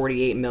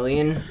 $248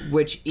 million,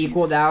 which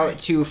equaled out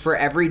to, for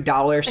every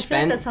dollar spent. I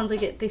feel like that sounds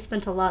like they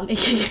spent a lot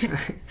making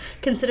it,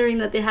 considering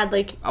that they had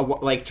like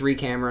 3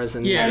 cameras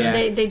and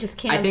they just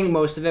can't. I think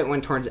most of it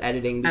went towards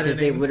editing because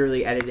they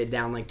literally edited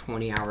down like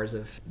 20 hours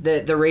of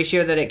the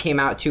ratio that it came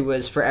out to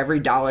was for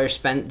every dollar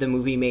spent, the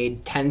movie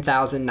made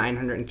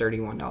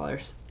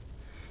 $10,931,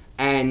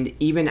 and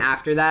even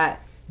after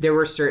that, there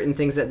were certain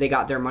things that they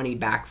got their money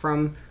back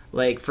from.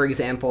 Like, for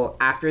example,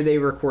 after they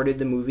recorded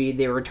the movie,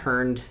 they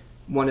returned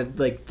one of,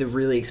 like, the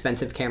really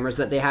expensive cameras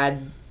that they had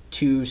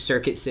to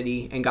Circuit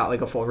City and got, like,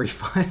 a full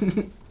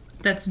refund.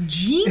 That's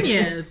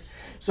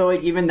genius! So,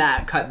 like, even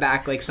that cut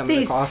back, like, some of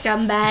the costs. These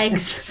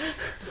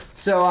scumbags.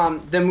 So,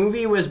 the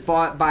movie was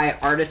bought by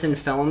Artisan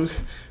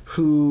Films,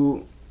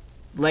 who,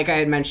 like I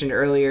had mentioned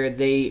earlier,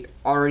 they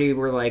already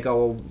were like,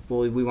 oh,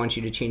 well, we want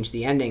you to change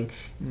the ending.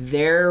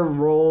 Their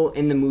role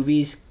in the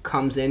movies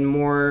comes in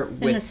more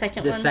with the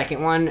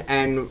second one,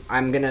 and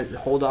I'm going to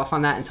hold off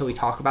on that until we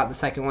talk about the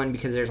second one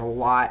because there's a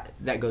lot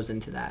that goes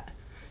into that.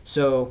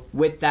 So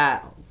with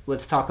that,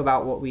 let's talk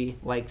about what we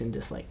liked and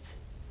disliked.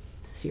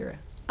 Sierra.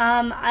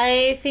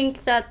 I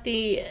think that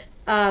the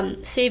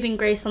saving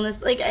grace on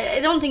this, like, I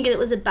don't think it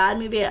was a bad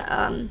movie.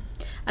 I'm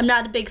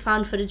not a big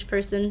found footage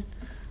person,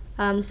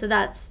 so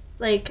that's,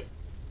 like,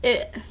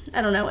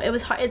 I don't know.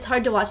 It's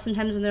hard to watch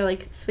sometimes when they're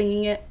like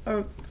swinging it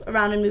or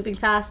around and moving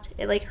fast.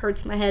 It like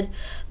hurts my head.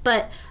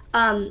 But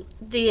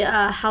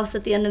the house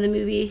at the end of the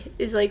movie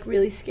is like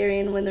really scary,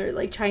 and when they're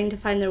like trying to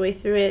find their way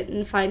through it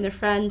and find their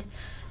friend,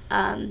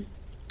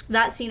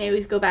 that scene I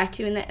always go back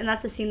to, and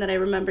that's a scene that I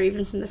remember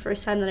even from the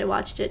first time that I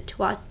watched it to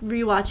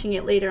rewatching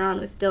it later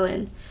on with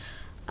Dylan.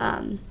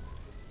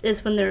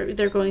 Is when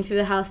they're going through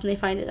the house and they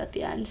find it at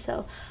the end.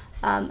 So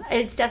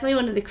it's definitely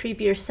one of the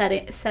creepier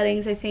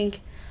settings I think.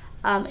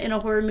 In a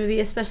horror movie,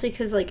 especially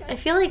because, like, I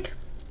feel like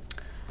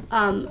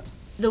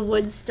the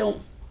woods don't,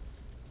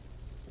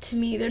 to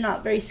me, they're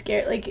not very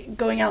scary. Like,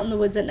 going out in the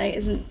woods at night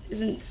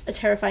isn't a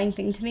terrifying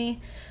thing to me,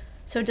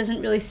 so it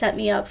doesn't really set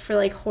me up for,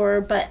 like,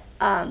 horror, but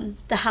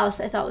the house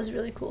I thought was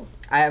really cool.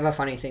 I have a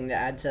funny thing to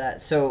add to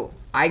that. So,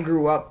 I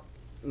grew up,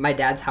 my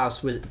dad's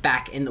house was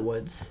back in the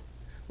woods,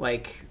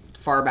 like,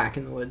 far back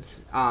in the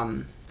woods.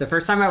 The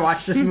first time I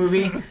watched this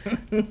movie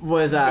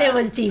was... it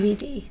was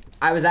DVD.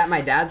 I was at my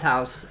dad's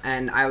house,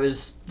 and I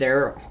was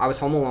there, I was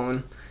home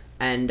alone,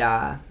 and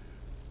I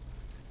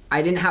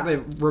didn't have a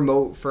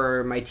remote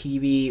for my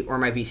TV or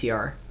my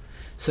VCR.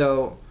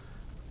 So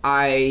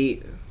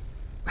I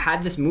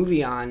had this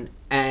movie on,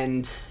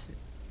 and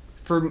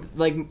for,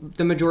 like,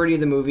 the majority of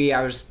the movie,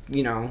 I was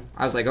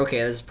like,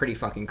 okay, this is pretty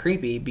fucking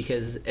creepy,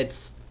 because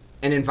it's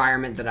an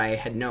environment that I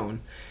had known.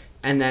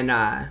 And then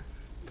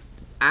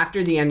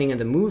after the ending of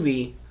the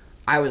movie,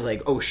 I was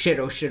like, oh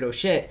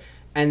shit.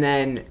 And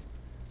then...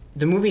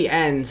 the movie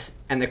ends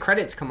and the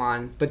credits come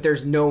on, but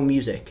there's no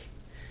music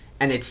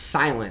and it's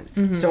silent.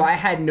 Mm-hmm. So I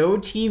had no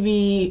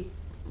TV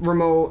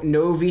remote,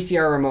 no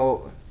VCR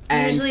remote.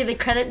 And usually the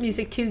credit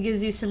music too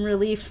gives you some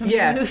relief from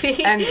the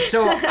movie. And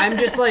so I'm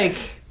just like,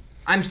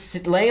 I'm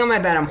laying on my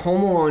bed, I'm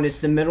home alone,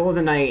 it's the middle of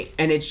the night,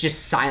 and it's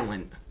just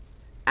silent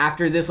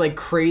after this like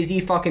crazy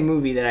fucking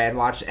movie that I had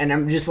watched. And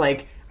I'm just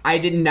like, I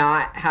did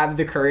not have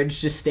the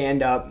courage to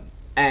stand up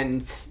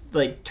and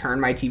like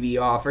turn my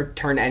TV off or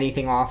turn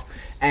anything off.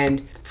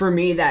 And for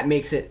me, that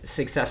makes it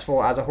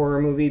successful as a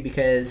horror movie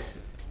because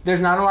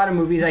there's not a lot of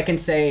movies I can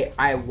say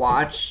I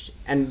watched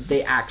and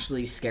they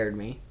actually scared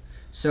me.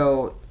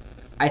 So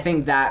I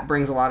think that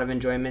brings a lot of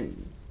enjoyment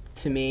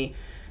to me.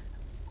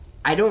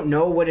 I don't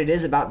know what it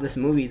is about this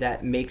movie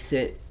that makes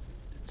it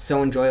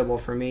so enjoyable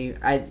for me.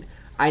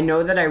 I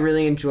know that I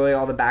really enjoy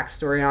all the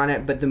backstory on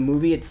it, but the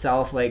movie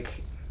itself,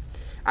 like,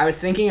 I was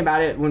thinking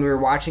about it when we were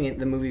watching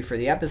the movie for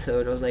the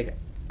episode. I was like,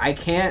 I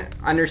can't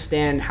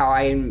understand how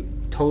I am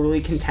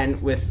totally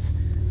content with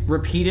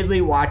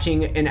repeatedly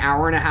watching an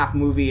hour-and-a-half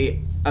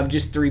movie of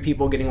just 3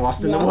 people getting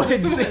lost in the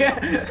woods.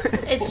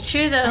 It's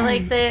true though.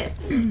 Like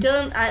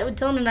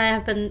Dylan and I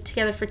have been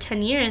together for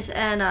 10 years,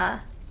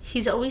 and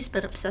he's always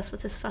been obsessed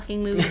with this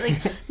fucking movie.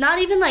 Like, not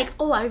even like,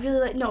 oh, I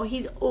really like. No,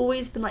 he's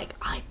always been like,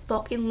 I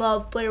fucking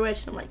love Blair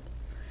Witch. And I'm like,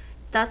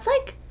 that's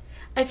like,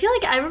 I feel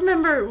like I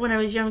remember when I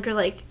was younger,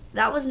 like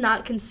that was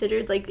not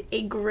considered like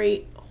a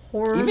great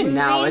horror movie. Even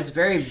now, it's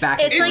very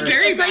back and It's like forth.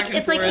 very it's back like and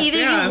it's like forth, either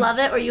yeah. you love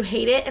it or you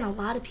hate it, and a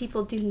lot of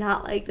people do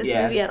not like this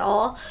Yeah. movie at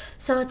all.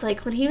 So it's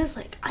like when he was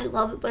like, "I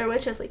love Blair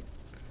Witch," I was like,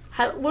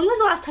 when was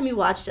the last time you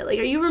watched it? Like,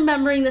 are you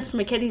remembering this from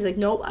a kid? He's like,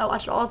 "Nope, I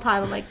watch it all the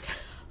time." I'm like,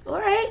 "All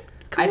right."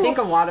 Cool. I think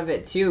a lot of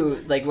it too,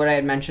 like what I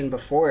had mentioned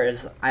before,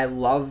 is I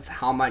love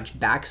how much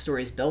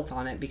backstory is built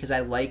on it because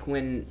I like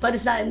when. But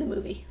it's not in the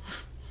movie.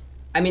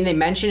 I mean, they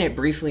mention it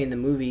briefly in the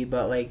movie,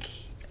 but like,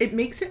 It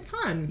makes it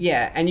fun.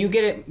 yeah, and you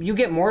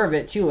get more of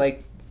it too.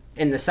 Like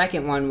in the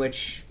second one,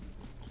 which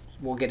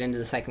we'll get into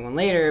the second one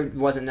later,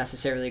 wasn't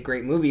necessarily a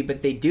great movie,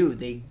 but they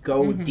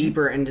go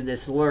deeper into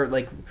this lore,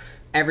 like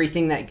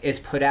everything that is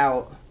put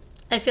out.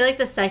 I feel like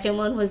the second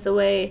one was the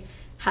way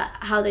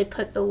how they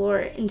put the lore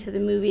into the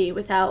movie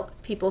without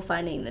people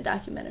finding the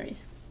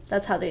documentaries.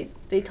 That's how they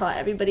taught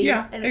everybody.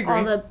 Yeah, and I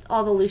agree.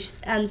 all the loose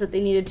ends that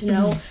they needed to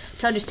know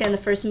to understand the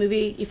first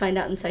movie, you find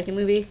out in the second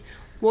movie.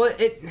 Well,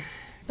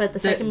 But the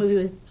second movie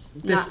was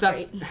the not stuff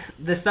great.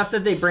 the stuff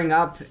that they bring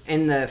up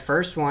in the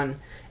first one,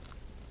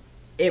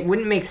 it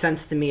wouldn't make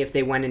sense to me if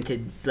they went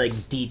into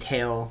like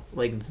detail,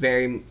 like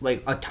very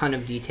like a ton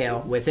of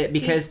detail with it,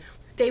 because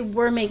They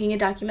were making a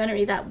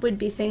documentary that would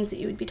be things that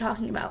you would be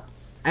talking about.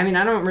 I mean,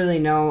 I don't really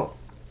know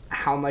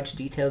how much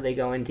detail they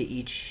go into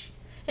each.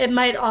 It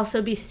might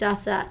also be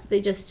stuff that they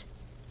just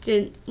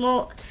didn't.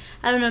 Well,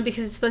 I don't know,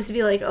 because it's supposed to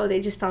be like, oh, they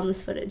just found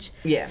this footage.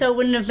 Yeah. So it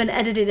wouldn't have been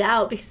edited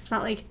out because it's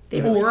not like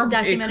they released Or a it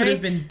documentary. could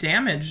have been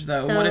damaged,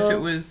 though. What if So- it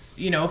was,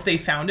 if they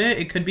found it,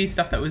 it could be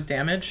stuff that was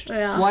damaged.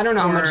 Yeah. Well, I don't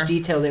know how Or- much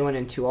detail they went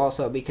into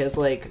also, because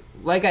like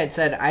I'd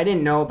said, I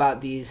didn't know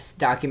about these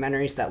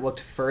documentaries that looked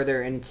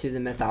further into the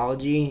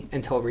mythology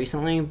until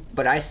recently,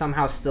 but I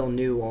somehow still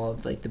knew all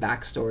of like the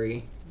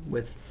backstory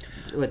with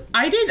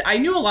I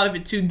knew a lot of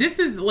it too. This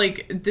is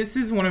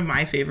one of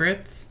my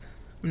favorites.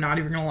 I'm not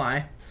even gonna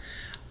lie.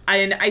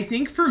 And I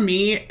think for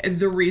me,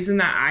 the reason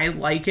that I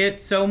like it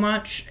so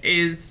much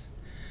is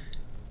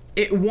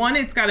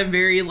it's got a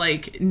very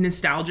like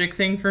nostalgic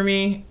thing for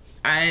me.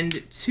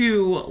 And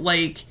two,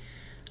 like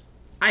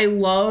I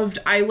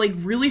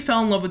really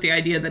fell in love with the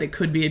idea that it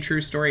could be a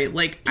true story.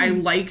 Like I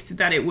liked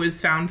that it was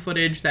found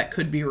footage that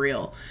could be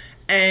real.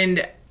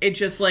 And it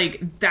just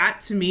like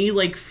that to me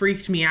like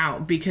freaked me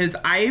out, because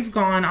I've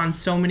gone on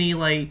so many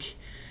like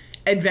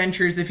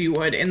adventures, if you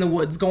would, in the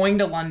woods, going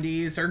to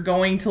Lundy's or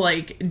going to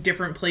like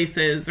different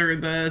places or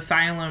the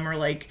asylum or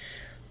like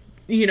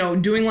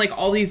doing like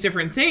all these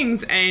different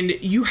things, and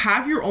you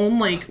have your own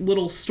like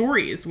little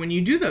stories when you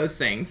do those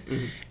things.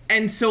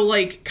 And so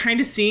like kind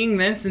of seeing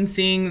this and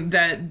seeing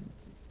that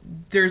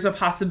there's a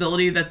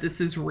possibility that this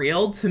is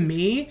real, to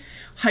me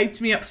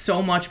hyped me up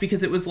so much,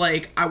 because it was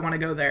like, I want to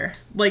go there.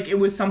 Like it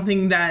was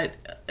something that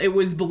it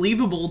was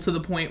believable to the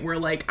point where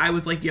like I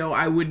was like, yo,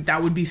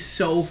 that would be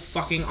so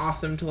fucking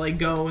awesome to like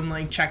go and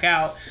like check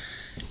out.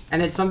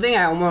 And it's something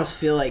I almost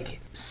feel like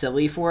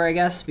silly for, I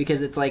guess,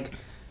 because it's like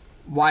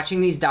watching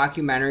these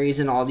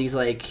documentaries and all these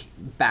like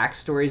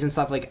backstories and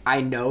stuff, like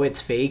I know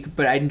it's fake,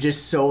 but I'm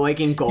just so like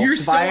engulfed You're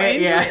so by it.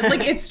 into Yeah. it.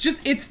 Like it's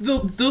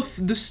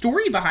the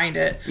story behind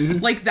it.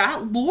 Like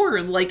that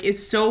lore like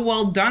is so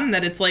well done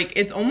that it's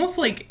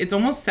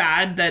almost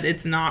sad that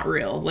it's not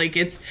real. Like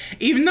it's,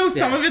 even though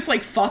some of it's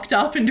like fucked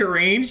up and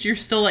deranged, you're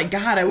still like,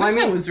 God, I wish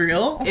that was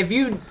real. If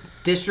you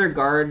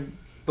disregard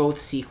both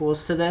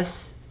sequels to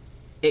this,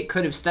 it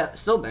could have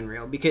still been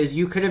real, because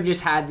you could have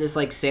just had this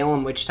like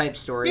Salem witch type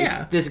story.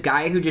 Yeah. This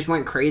guy who just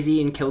went crazy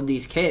and killed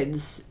these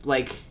kids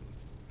like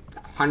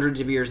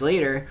hundreds of years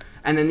later,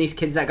 and then these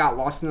kids that got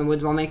lost in the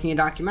woods while making a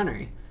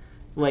documentary.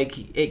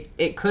 Like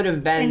it could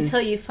have been,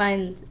 Until you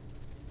find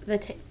the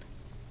tape.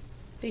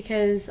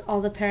 Because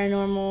all the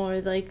paranormal or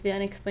like the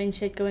unexplained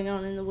shit going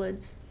on in the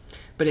woods.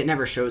 but it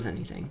never shows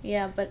anything.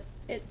 Yeah, but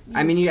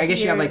I mean, I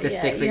guess you have like the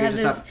stick figures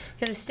and stuff,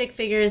 You have the stick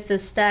figures, the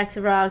stacks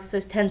of rocks,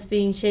 those tents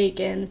being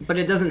shaken. but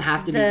it doesn't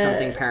have to be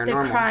something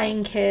paranormal. The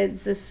crying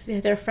kids,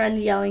 their friend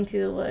yelling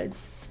through the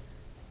woods.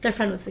 Their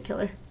friend was the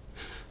killer.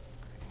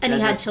 And he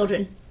had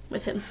children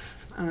with him.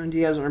 I don't know, do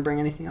you guys want to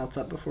bring anything else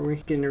up before we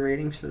get into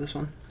ratings for this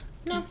one?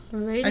 No,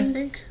 Ratings? I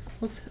think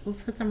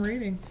let's hit them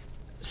ratings.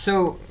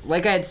 So,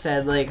 like I had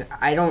said, like,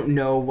 I don't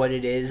know what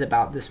it is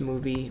about this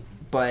movie,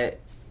 but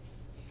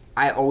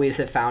I always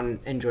have found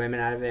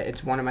enjoyment out of it.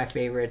 It's one of my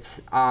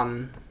favorites.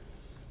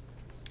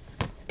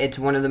 It's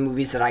one of the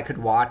movies that I could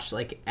watch,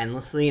 like,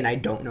 endlessly, and I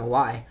don't know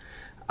why.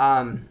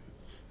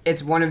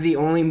 It's one of the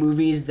only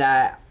movies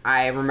that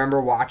I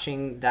remember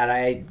watching that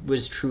I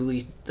was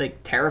truly, like,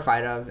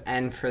 terrified of,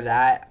 and for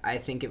that, I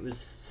think it was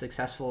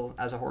successful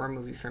as a horror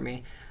movie for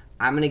me.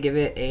 I'm going to give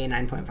it a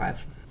 9.5.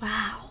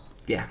 Wow.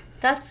 Yeah.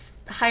 That's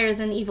higher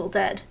than Evil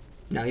Dead.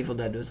 No, Evil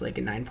Dead was like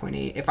a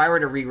 9.8. If I were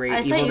to re-rate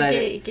I Evil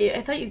Dead,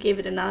 I thought you gave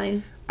it a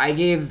 9. I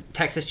gave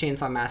Texas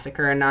Chainsaw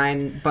Massacre a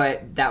 9,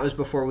 but that was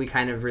before we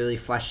kind of really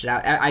fleshed it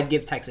out. I'd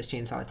give Texas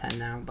Chainsaw a 10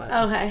 now, but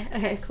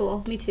Okay,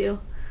 cool. Me too.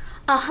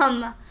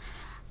 I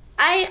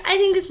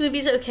think this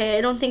movie's okay.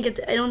 I don't think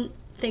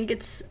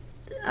it's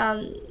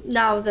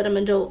now that I'm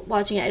an adult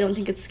watching it, I don't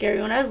think it's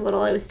scary. When I was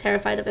little, I was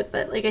terrified of it,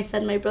 but like I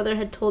said, my brother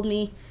had told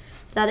me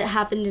that it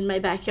happened in my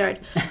backyard.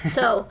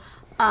 So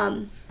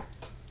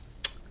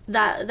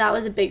that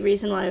was a big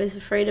reason why I was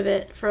afraid of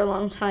it for a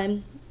long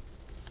time.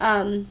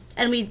 And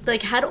we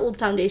like had old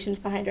foundations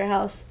behind our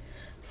house,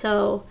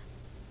 so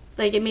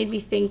like it made me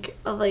think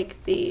of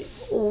like the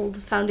old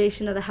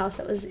foundation of the house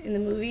that was in the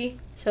movie.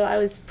 So I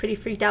was pretty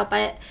freaked out by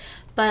it.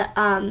 But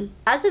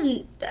as of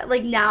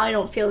like now, I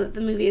don't feel that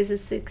the movie is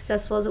as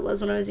successful as it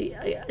was when I was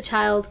a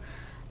child,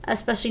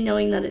 especially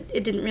knowing that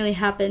it didn't really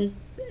happen.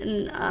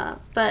 And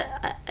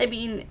but I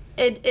mean,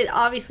 it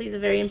obviously is a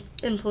very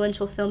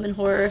influential film in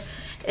horror.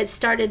 It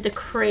started the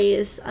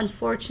craze.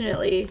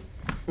 Unfortunately,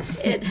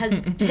 it has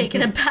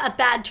taken a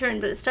bad turn,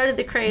 but it started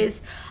the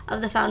craze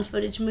of the found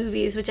footage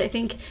movies, which I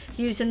think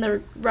used in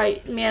the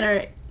right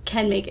manner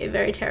can make a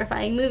very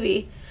terrifying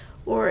movie,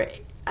 or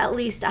at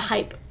least a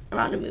hype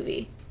around a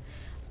movie.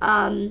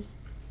 I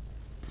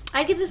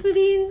give this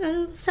movie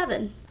a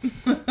 7.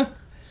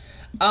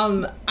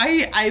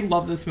 I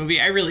love this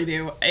movie. I really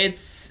do.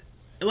 It's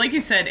like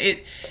you said,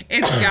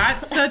 it's got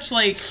such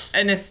like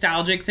a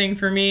nostalgic thing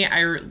for me.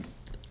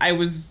 I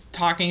was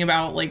talking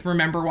about like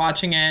remember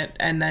watching it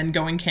and then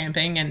going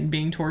camping and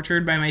being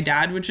tortured by my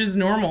dad, which is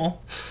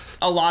normal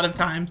a lot of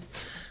times.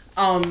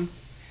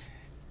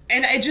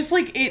 And I just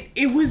like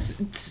it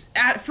was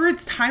for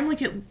its time,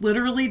 like it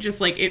literally just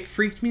like it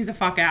freaked me the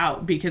fuck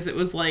out because it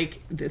was like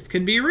this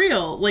could be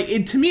real.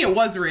 Like to me it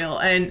was real,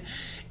 and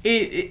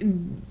it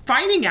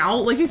finding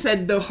out, like I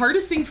said, the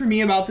hardest thing for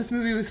me about this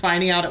movie was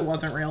finding out it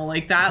wasn't real.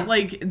 Like that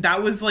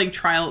was like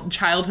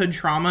childhood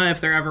trauma if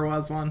there ever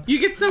was one. You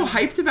get so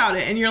hyped about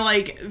it, and you're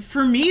like,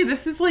 for me,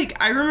 this is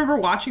like, I remember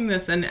watching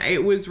this, and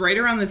it was right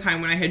around the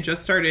time when I had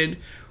just started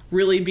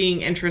really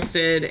being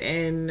interested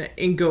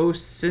in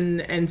ghosts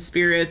and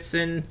spirits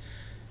and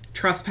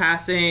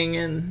trespassing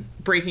and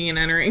breaking and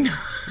entering.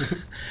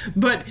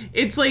 But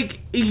it's like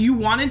you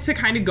wanted to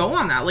kind of go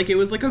on that, like it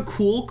was like a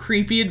cool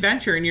creepy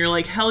adventure, and you're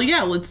like, hell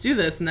yeah, let's do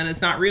this, and then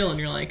it's not real and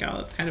you're like, oh,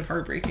 that's kind of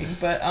heartbreaking.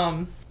 But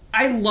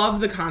I love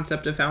the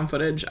concept of found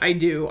footage. I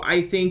do.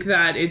 I think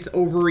that it's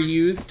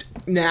overused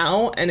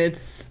now, and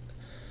it's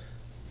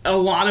a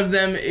lot of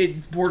them,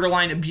 it's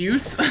borderline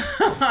abuse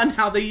on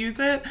how they use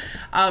it.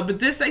 But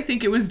this, I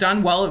think it was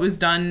done well. It was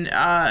done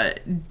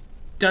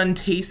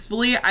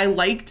tastefully. I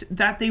liked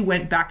that they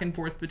went back and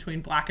forth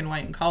between black and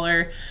white and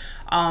color.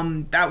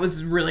 That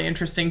was really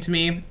interesting to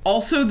me.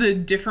 Also, the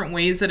different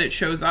ways that it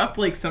shows up.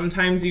 Like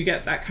sometimes you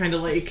get that kind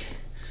of like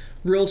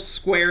real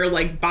square,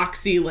 like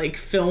boxy, like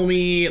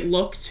filmy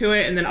look to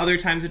it, and then other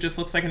times it just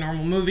looks like a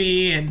normal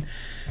movie. And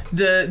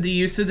the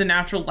use of the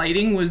natural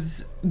lighting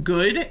was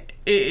good.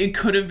 It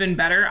could have been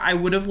better. I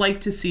would have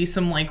liked to see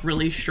some like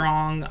really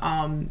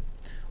strong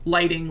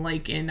lighting,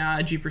 like in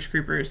Jeepers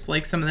Creepers,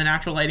 like some of the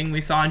natural lighting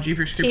we saw in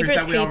Jeepers Creepers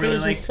that we all really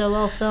liked. Was so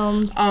well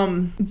filmed.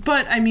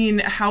 But I mean,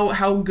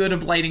 how good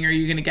of lighting are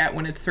you going to get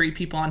when it's 3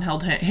 people on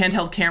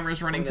handheld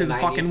cameras running through the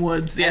fucking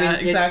woods? Yeah, I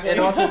mean, exactly. It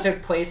also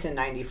took place in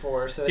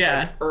 '94, so it's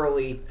like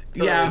early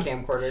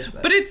camcorders.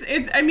 But it's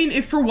I mean,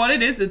 if for what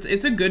it is,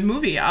 it's a good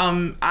movie.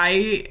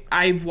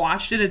 I've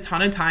watched it a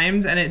ton of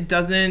times, and it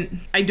doesn't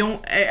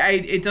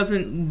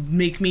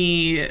make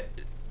me.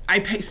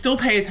 Still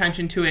pay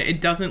attention to it.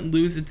 It doesn't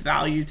lose its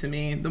value to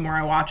me the more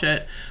I watch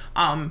it.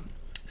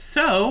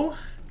 So I'm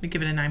gonna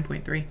give it a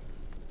 9.3.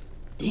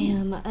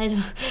 Damn, I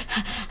don't.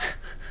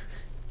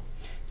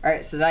 All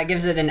right, so that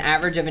gives it an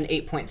average of an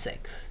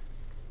 8.6.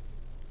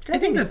 I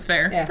think that's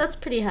fair. Yeah. That's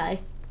pretty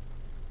high.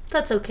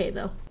 That's okay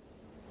though.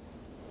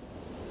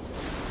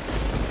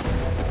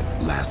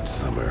 Last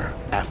summer,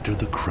 after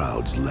the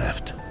crowds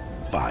left,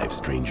 5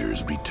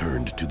 strangers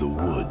returned to the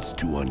woods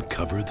to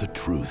uncover the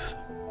truth.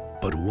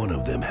 But one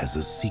of them has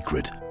a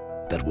secret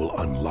that will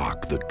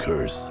unlock the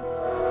curse.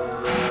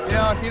 You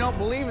know, if you don't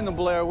believe in the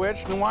Blair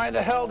Witch, then why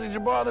the hell did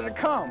you bother to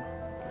come?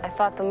 I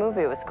thought the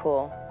movie was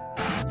cool.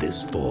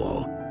 This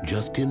fall,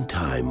 just in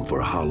time for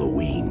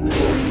Halloween,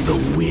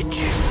 the witch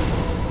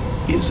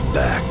is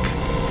back.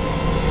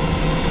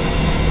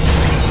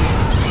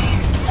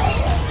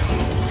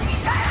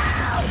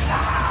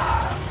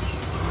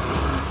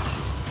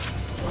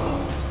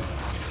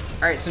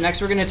 All right, so next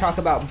we're going to talk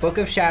about Book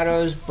of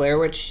Shadows, Blair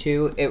Witch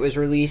 2. It was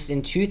released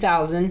in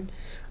 2000.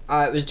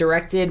 It was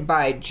directed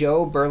by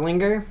Joe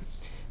Berlinger.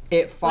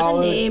 What a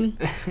name.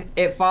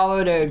 It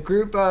followed a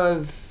group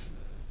of,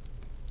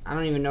 I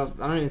don't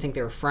even think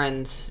they were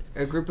friends.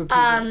 A group of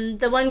people.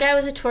 The one guy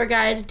was a tour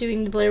guide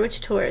doing the Blair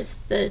Witch tours.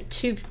 The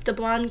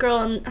blonde girl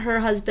and her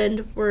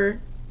husband were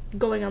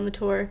going on the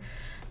tour.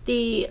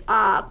 The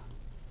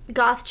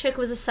goth chick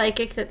was a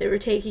psychic that they were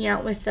taking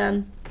out with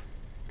them.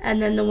 And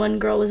then the one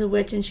girl was a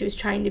witch, and she was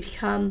trying to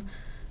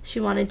she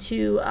wanted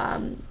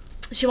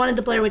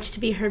the Blair Witch to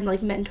be her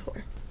like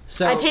mentor.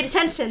 So I paid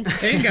attention.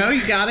 There you go.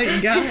 You got it.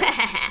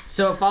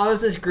 So it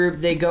follows this group.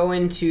 They go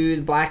into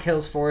the Black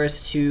Hills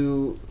Forest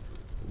to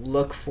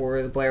look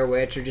for the Blair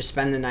Witch or just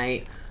spend the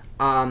night.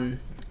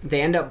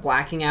 They end up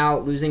blacking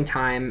out, losing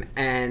time,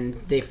 and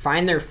they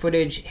find their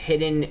footage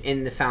hidden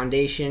in the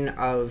foundation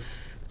of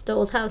the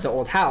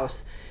old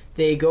house.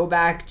 They go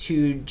back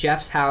to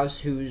Jeff's house,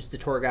 who's the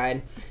tour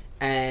guide,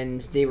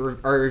 and they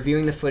are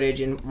reviewing the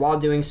footage, and while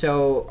doing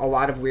so, a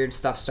lot of weird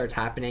stuff starts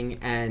happening,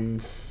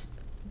 and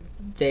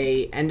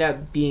they end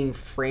up being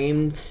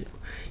framed.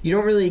 You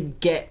don't really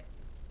get...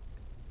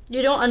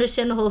 You don't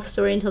understand the whole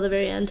story until the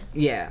very end.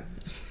 Yeah.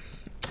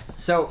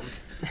 So...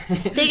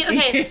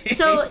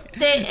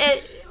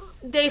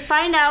 They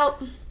find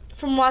out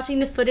from watching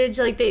the footage,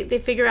 like they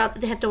figure out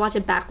that they have to watch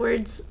it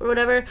backwards or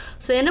whatever.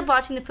 So they end up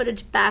watching the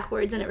footage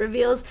backwards, and it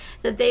reveals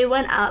that they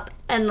went up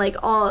and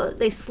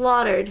they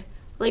slaughtered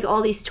like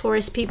all these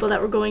tourist people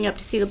that were going up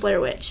to see the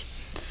Blair Witch.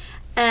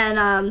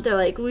 And they're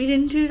like, we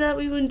didn't do that,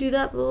 we wouldn't do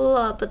that, blah, blah,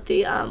 blah. But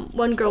the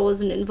one girl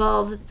wasn't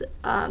involved,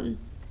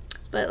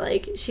 but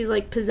like she's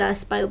like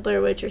possessed by the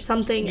Blair Witch or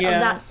something of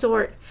that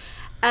sort.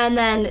 And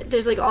then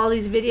there's like all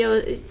these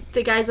videos.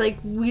 The guy's like,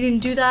 we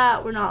didn't do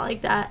that, we're not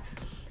like that.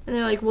 And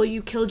they're like, well,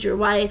 you killed your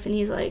wife. And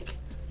he's like,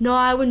 no,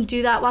 I wouldn't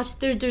do that. Watch,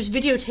 there's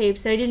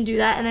videotapes. I didn't do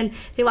that. And then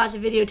they watch the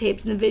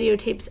videotapes, and the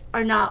videotapes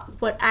are not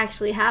what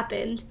actually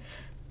happened.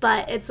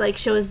 But it's like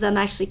shows them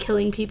actually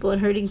killing people and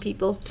hurting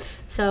people.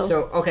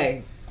 So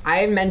okay,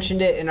 I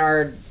mentioned it in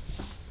our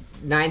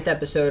 9th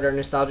episode, our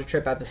nostalgia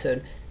trip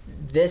episode.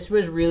 This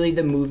was really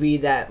the movie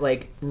that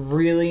like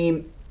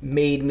really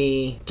made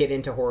me get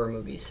into horror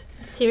movies.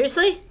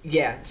 Seriously?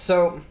 Yeah.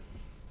 So.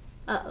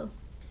 Uh-oh.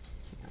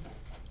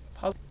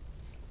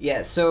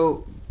 Yeah,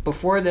 so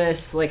before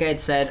this, like I had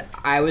said,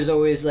 I was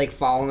always like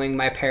following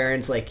my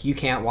parents, like, you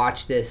can't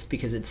watch this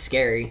because it's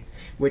scary,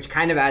 which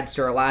kind of adds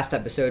to our last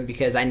episode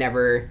because I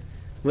never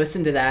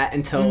listened to that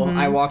until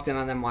I walked in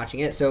on them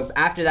watching it. So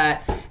after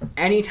that,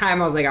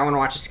 anytime I was like, I want to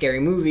watch a scary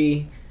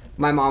movie,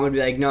 my mom would be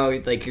like, no,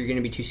 like, you're going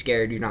to be too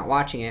scared, you're not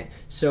watching it.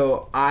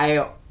 So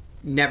I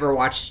never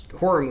watched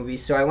horror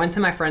movies. So I went to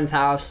my friend's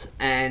house,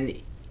 and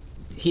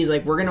he's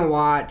like, we're going to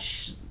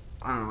watch...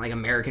 I don't know, like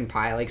American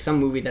Pie, like some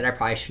movie that I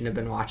probably shouldn't have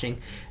been watching.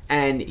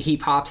 And he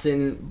pops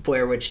in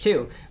Blair Witch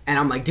 2. And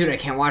I'm like, dude, I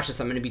can't watch this.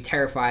 I'm going to be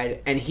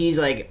terrified. And he's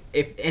like,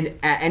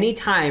 at any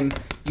time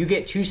you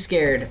get too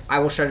scared, I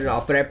will shut it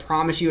off. But I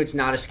promise you it's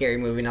not a scary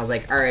movie. And I was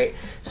like, all right.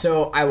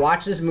 So I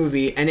watched this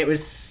movie, and it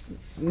was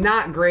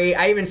not great.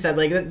 I even said,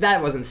 like,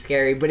 that wasn't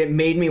scary, but it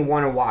made me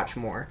want to watch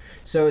more.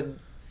 So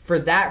for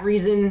that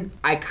reason,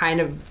 I kind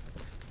of...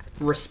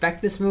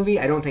 respect this movie.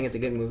 I don't think it's a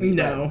good movie.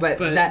 No, but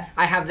that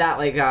I have that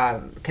like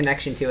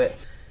connection to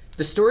it.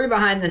 The story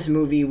behind this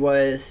movie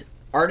was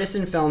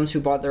Artisan Films, who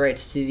bought the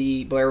rights to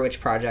the Blair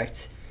Witch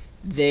Project.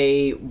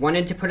 They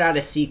wanted to put out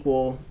a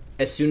sequel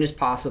as soon as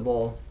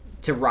possible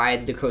to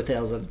ride the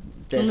coattails of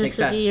the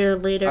success a year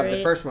later, of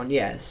the first one.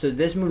 Yeah, so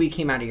this movie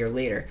came out a year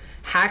later.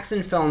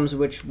 Haxan Films,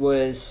 which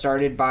was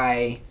started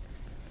by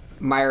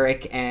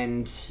Myrick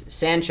and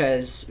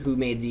Sanchez, who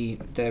made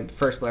the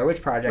first Blair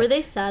Witch Project. Were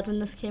they sad when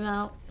this came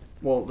out?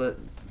 Well,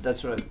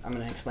 that's what I'm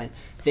going to explain.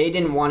 They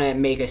didn't want to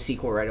make a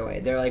sequel right away.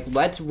 They're like,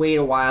 let's wait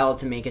a while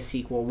to make a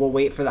sequel. We'll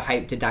wait for the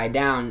hype to die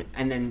down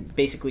and then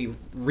basically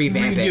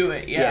revamp it. Redo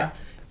it, yeah.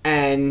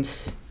 And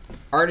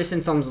Artisan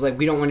Films was like,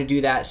 we don't want to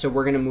do that, so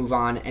we're going to move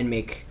on and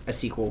make a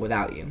sequel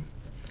without you.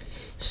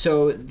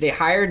 So they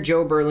hired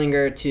Joe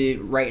Berlinger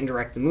to write and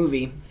direct the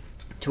movie,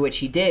 to which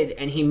he did,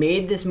 and he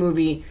made this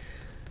movie...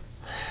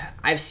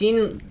 I've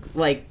seen,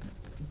 like...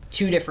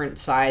 two different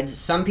sides.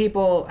 Some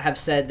people have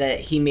said that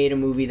he made a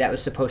movie that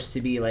was supposed to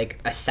be like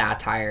a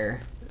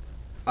satire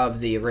of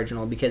the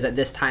original, because at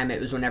this time it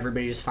was when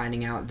everybody was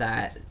finding out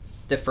that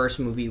the first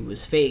movie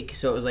was fake,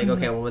 so it was like,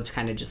 okay, well, let's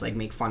kind of just like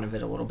make fun of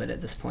it a little bit at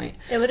this point.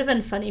 It would have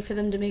been funny for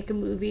them to make a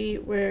movie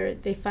where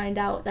they find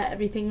out that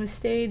everything was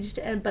staged,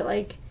 but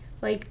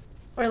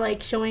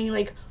showing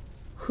like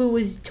who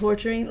was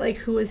torturing, like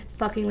who was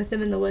fucking with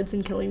them in the woods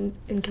and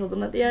killed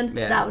them at the end.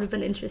 Yeah. That would have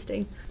been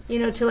interesting,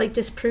 to like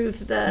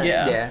disprove the...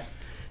 Yeah.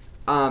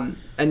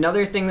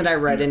 Another thing that I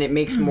read, and it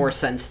makes more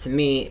sense to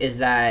me, is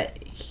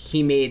that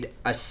he made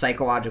a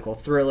psychological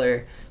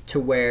thriller to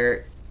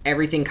where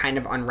everything kind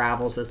of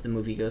unravels as the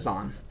movie goes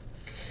on.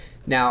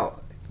 Now,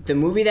 the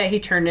movie that he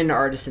turned into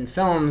Artisan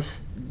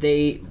Films,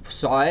 they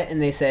saw it and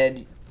they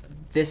said,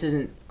 this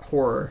isn't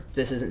horror,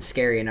 this isn't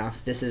scary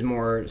enough, this is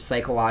more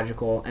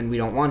psychological, and we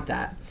don't want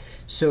that.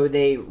 So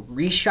they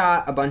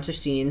reshot a bunch of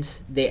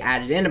scenes, they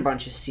added in a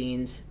bunch of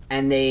scenes,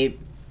 and they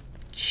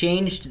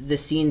changed the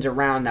scenes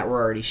around that were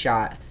already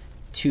shot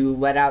to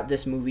let out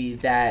this movie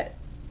that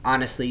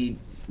honestly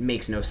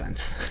makes no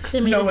sense.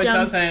 It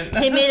doesn't.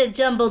 They made a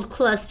jumbled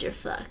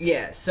clusterfuck.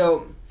 Yeah,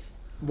 so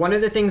one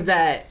of the things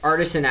that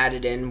Artisan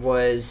added in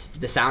was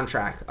the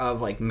soundtrack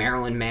of like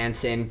Marilyn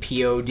Manson,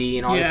 POD,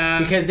 and all this,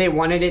 because they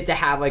wanted it to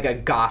have like a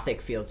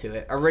gothic feel to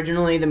it.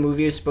 Originally, the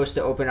movie was supposed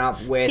to open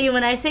up with... See,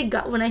 when I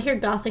hear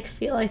gothic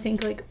feel, I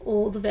think like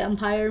old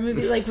vampire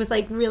movie, like with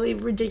like really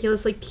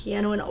ridiculous like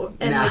piano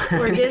and like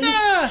organs.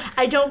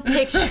 I don't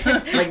picture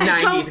like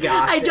 90s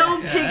goth. I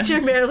don't picture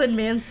Marilyn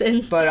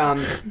Manson. But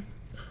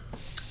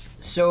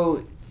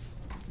so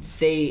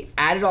they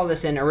added all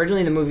this in.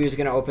 Originally, the movie was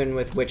going to open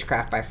with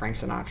Witchcraft by Frank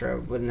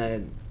Sinatra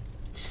when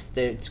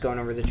it's going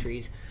over the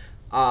trees.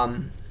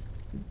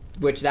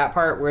 Which that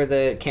part where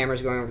the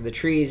camera's going over the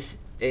trees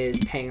is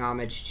paying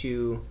homage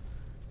to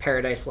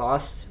Paradise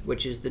Lost,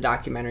 which is the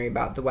documentary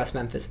about the West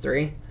Memphis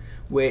 3,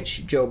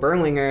 which Joe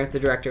Berlinger, the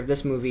director of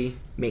this movie,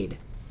 made.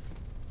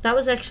 That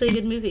was actually a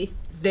good movie.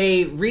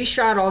 They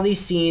reshot all these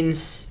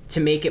scenes to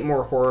make it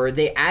more horror.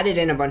 They added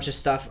in a bunch of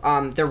stuff.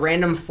 The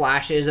random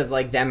flashes of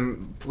like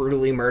them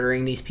brutally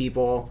murdering these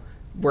people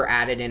were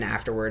added in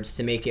afterwards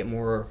to make it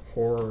more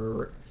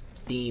horror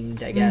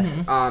themed, I guess.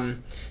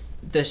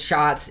 The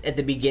shots at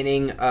the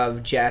beginning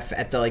of Jeff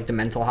at the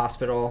mental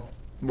hospital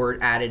were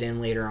added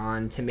in later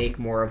on to make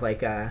more of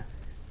like a...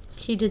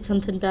 He did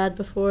something bad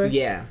before.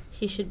 Yeah.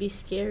 He should be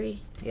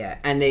scary. Yeah,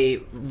 and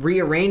they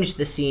rearranged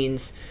the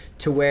scenes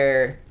to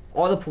where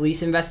all the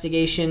police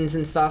investigations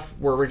and stuff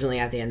were originally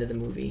at the end of the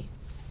movie.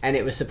 And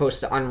it was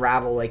supposed to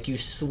unravel, like, you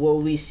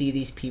slowly see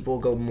these people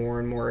go more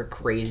and more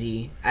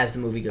crazy as the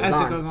movie goes on. As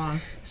it goes on.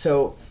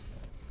 So,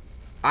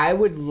 I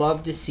would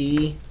love to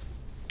see,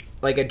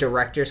 like, a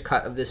director's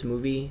cut of this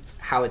movie,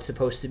 how it's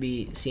supposed to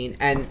be seen.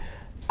 And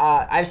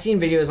I've seen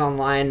videos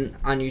online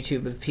on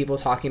YouTube of people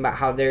talking about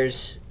how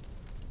there's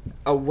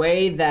a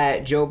way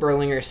that Joe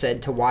Berlinger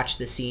said to watch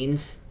the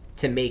scenes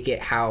to make it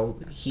how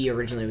he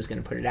originally was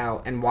going to put it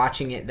out, and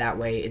watching it that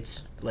way,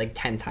 it's like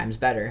 10 times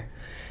better.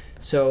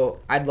 So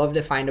I'd love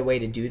to find a way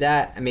to do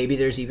that, and maybe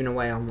there's even a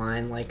way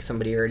online, like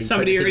somebody already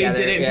did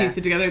it and pieced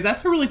it together.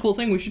 That's a really cool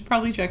thing. We should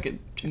probably check it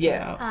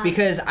out.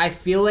 Because I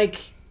feel like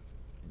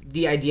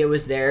the idea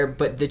was there,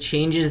 but the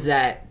changes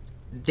that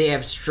they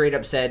have straight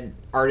up said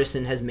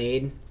Artisan has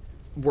made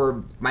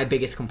were my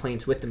biggest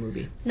complaints with the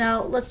movie.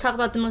 Now let's talk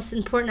about the most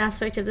important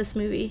aspect of this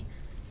movie.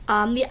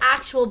 The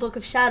actual Book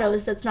of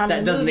Shadows that's not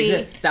in the movie. That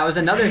doesn't exist. That was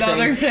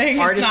another thing.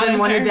 Artisan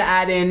wanted to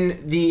add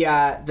in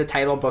the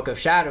title Book of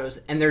Shadows,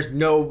 and there's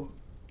no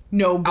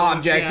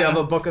object of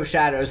a Book of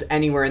Shadows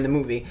anywhere in the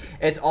movie.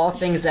 It's all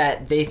things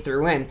that they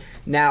threw in.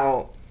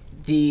 Now,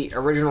 the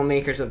original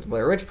makers of the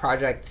Blair Witch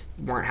Project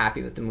weren't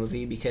happy with the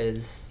movie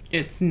because...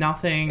 It's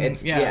nothing.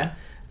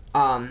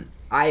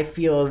 I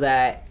feel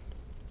that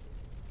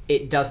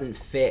it doesn't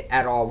fit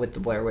at all with the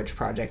Blair Witch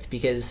Project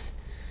because...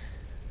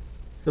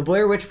 The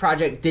Blair Witch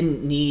Project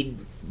didn't need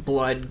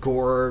blood,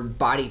 gore,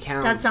 body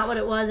counts. That's not what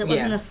it was. It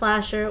wasn't a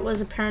slasher. It was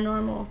a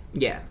paranormal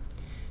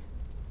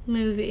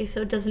movie.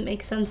 So it doesn't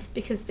make sense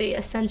because they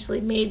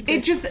essentially made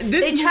this.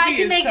 They tried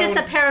to make this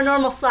a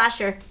paranormal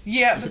slasher.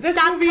 Yeah, but this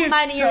Stop movie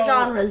combining is your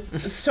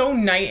genres. so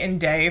night and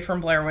day from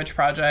Blair Witch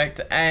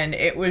Project, and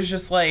it was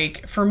just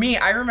like, for me,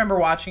 I remember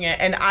watching it,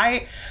 and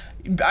I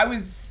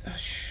was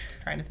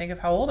trying to think of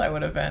how old I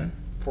would have been.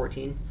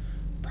 14.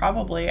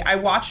 Probably. I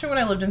watched it when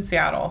I lived in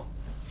Seattle.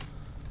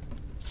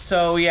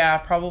 So, yeah,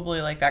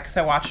 probably like that, because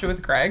I watched it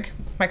with Greg,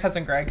 my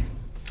cousin Greg.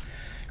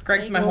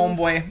 Greg's my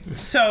homeboy.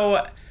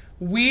 So,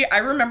 I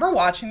remember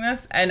watching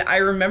this, and I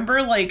remember,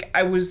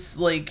 I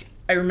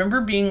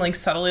remember being,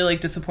 subtly,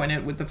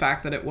 disappointed with the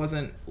fact that it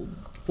wasn't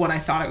what I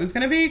thought it was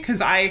going to be,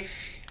 because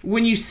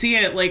when you see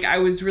it, I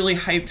was really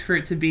hyped for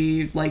it to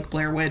be,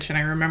 Blair Witch, and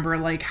I remember,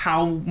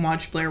 how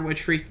much Blair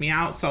Witch freaked me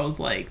out, so I was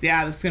like,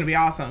 yeah, this is going to be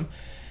awesome.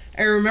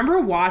 I remember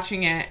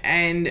watching it,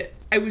 and...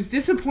 I was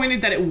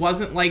disappointed that it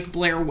wasn't like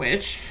Blair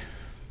Witch,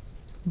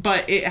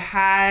 but it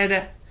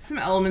had some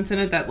elements in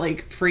it that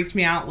freaked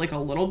me out a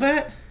little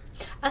bit.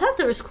 I thought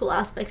there was cool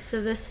aspects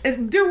to this.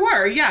 There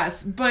were,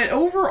 yes, but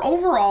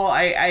overall,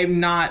 I'm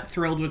not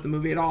thrilled with the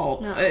movie at all.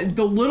 No.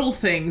 The little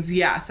things,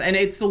 yes, and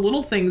it's the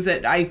little things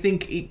that I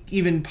think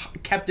even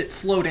kept it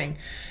floating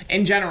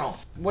in general.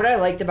 What I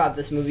liked about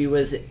this movie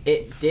was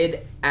it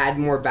did add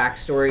more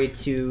backstory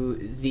to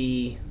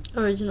the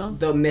original,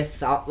 the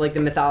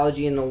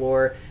mythology and the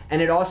lore.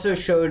 And it also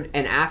showed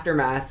an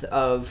aftermath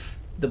of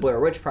the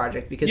Blair Witch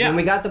Project, because when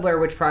we got the Blair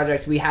Witch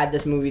Project, we had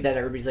this movie that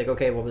everybody's like,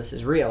 okay, well, this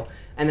is real.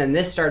 And then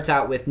this starts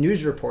out with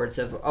news reports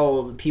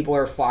of, people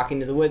are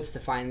flocking to the woods to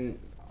find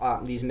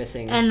these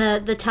missing. And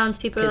the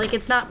townspeople are like,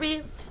 it's not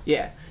real.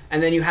 Yeah.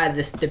 And then you had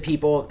the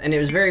people, and it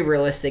was very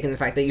realistic in the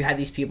fact that you had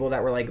these people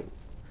that were,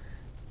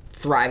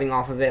 thriving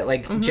off of it.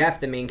 Jeff,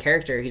 the main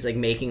character, he's,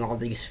 making all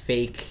these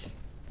fake,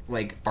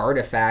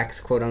 artifacts,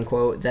 quote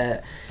unquote,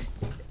 that...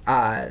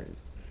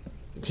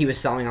 he was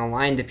selling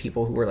online to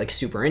people who were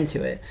super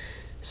into it.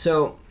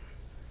 So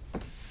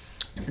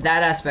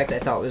that aspect I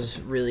thought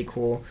was really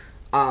cool.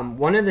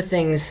 One of the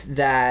things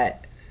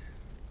that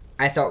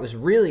I thought was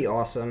really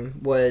awesome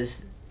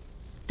was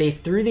they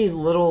threw these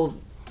little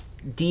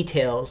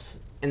details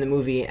in the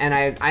movie, and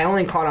I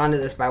only caught on to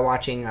this by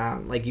watching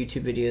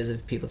YouTube videos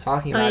of people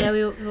talking about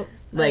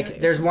it.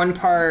 There's one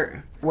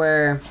part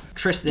where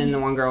Tristan,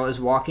 the one girl, is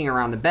walking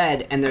around the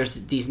bed, and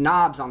there's these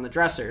knobs on the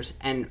dressers,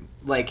 and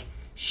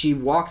she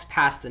walks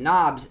past the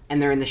knobs, and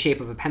they're in the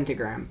shape of a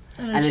pentagram.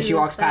 And then she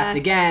walks past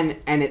again,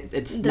 and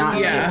it's not.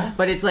 Yeah.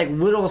 But it's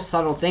little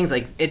subtle things.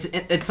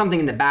 It's something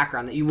in the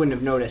background that you wouldn't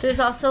have noticed. There's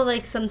also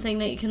something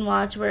that you can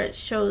watch where it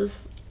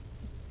shows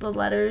the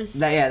letters.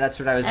 That's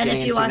what I was getting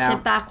into. And if you watch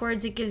it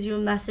backwards, it gives you a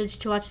message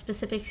to watch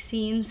specific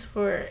scenes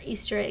for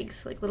Easter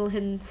eggs, little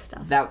hidden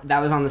stuff. That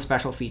was on the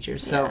special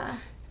features. So,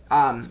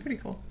 it's pretty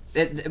cool.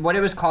 What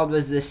it was called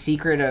was The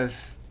Secret of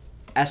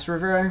S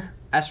River,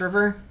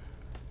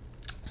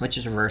 which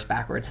is reversed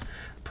backwards.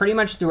 pretty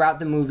much throughout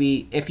the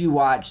movie, if you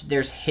watch,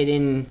 there's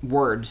hidden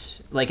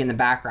words like in the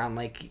background,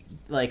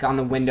 like on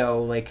the window,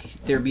 like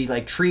there'd be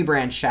like tree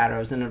branch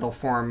shadows, and it'll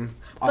form.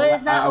 But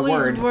it's not always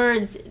word.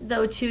 words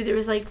though. Too, there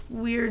was like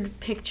weird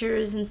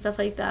pictures and stuff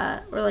like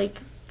that, or like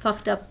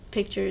fucked up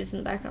pictures in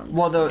the background.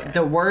 Well,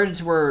 the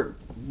words were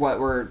what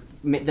were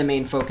the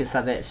main focus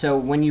of it. So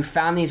when you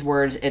found these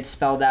words, it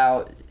spelled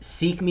out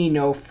 "seek me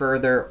no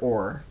further"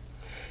 or.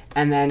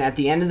 And then at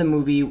the end of the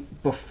movie,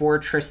 before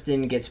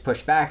Tristan gets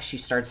pushed back, she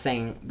starts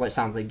saying what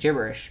sounds like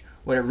gibberish.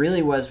 What it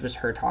really was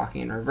her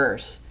talking in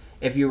reverse.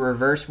 If you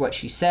reverse what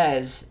she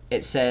says,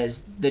 it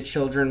says, "The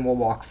children will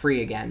walk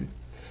free again."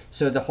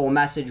 So the whole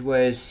message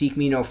was, "Seek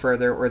me no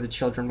further, or the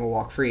children will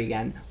walk free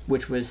again,"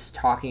 which was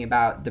talking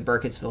about the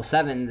Burkittsville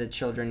 7, the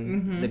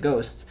children, the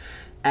ghosts.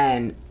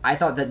 And I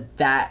thought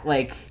that,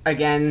 like,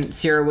 again,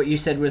 Sierra, what you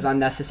said was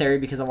unnecessary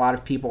because a lot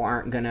of people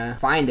aren't going to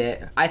find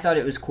it. I thought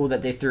it was cool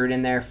that they threw it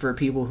in there for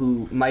people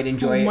who might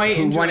enjoy it,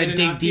 who want to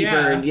dig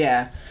deeper.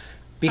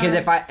 Because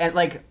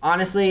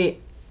honestly,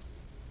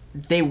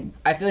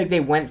 I feel like they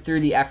went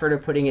through the effort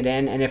of putting it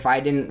in, and if I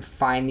didn't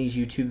find these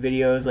YouTube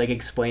videos, like,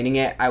 explaining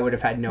it, I would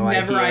have had no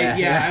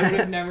idea. I would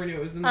have never knew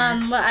it was in there.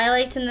 What I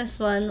liked in this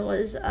one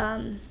was,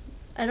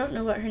 I don't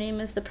know what her name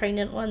is, the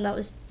pregnant one that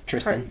was...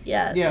 Tristan.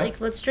 Yeah,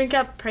 like, let's drink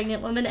up,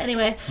 pregnant woman.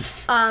 Anyway,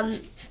 I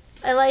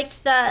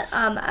liked that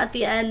at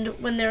the end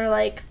when they were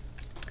like,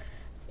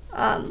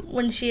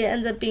 when she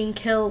ends up being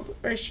killed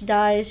or she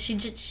dies,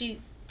 she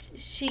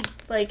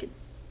like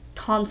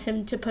taunts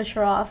him to push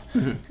her off,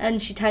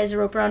 and she ties a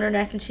rope around her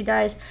neck and she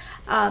dies.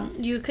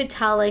 You could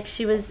tell like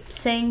she was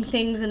saying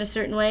things in a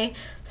certain way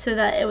so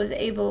that it was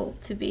able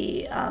to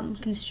be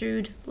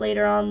construed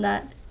later on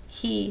that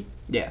he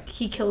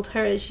killed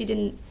her. She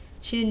didn't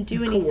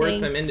do anything.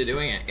 Coerce him into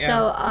doing it. Yeah.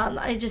 So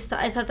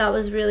I thought that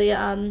was really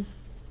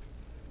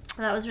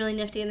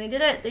nifty, and they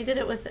did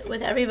it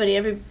with everybody.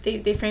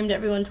 They framed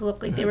everyone to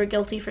look like they were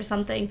guilty for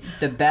something.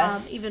 The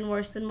best, even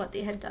worse than what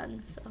they had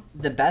done. So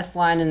the best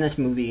line in this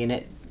movie, and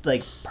it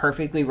like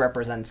perfectly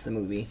represents the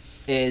movie,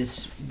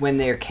 is when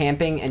they're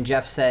camping and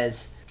Jeff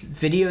says,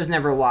 "Videos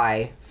never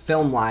lie,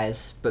 film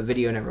lies, but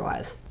video never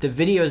lies." The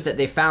videos that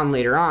they found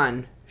later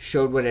on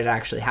showed what had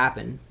actually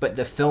happened, but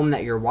the film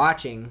that you're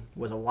watching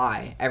was a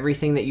lie.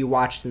 Everything that you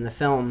watched in the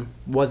film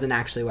wasn't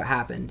actually what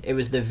happened. It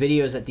was the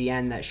videos at the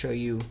end that show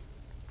you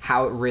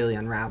how it really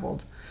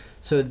unraveled.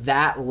 So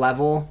that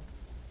level,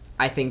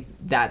 I think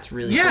that's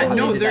really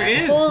cool. There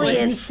is. Holy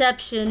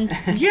Inception.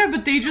 Yeah,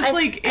 but they just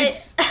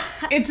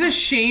it's a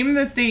shame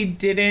that they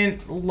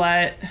didn't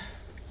let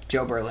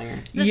Joe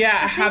Berlinger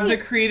have the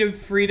creative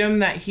freedom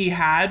that he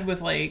had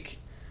with like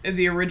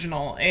the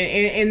original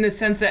in the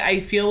sense that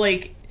I feel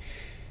like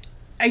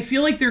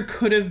there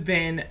could have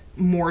been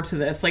more to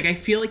this. Like, I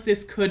feel like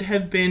this could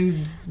have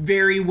been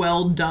very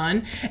well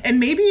done. And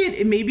maybe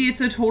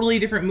it's a totally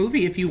different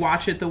movie if you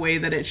watch it the way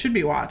that it should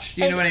be watched.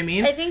 You know what I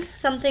mean? I think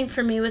something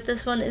for me with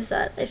this one is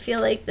that I feel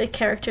like the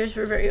characters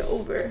were very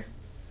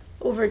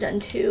overdone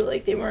too.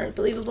 Like, they weren't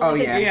believable. Oh,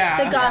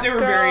 The goth they were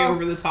girl, very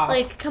over the top.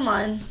 Like, come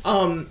on.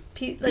 I'm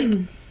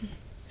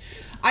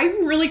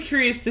really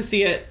curious to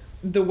see it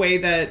the way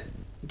that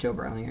Joe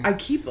Berlinger. I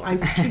keep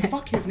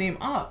fuck his name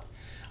up.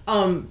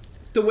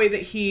 The way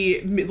that he,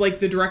 like,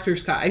 the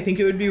director's cut. I think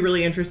it would be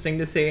really interesting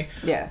to see.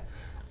 Yeah.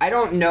 I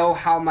don't know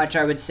how much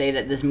I would say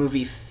that this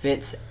movie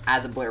fits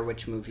as a Blair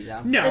Witch movie, though.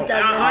 No, it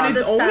doesn't. On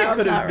its own, it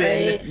could have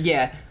been. Right.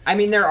 Yeah. I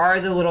mean, there are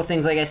the little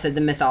things, like I said,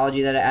 the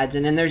mythology that it adds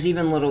in, and there's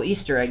even little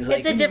Easter eggs. Like,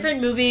 it's a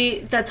different movie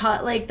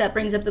that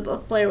brings up the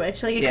Blair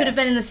Witch. Like, it could have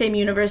been in the same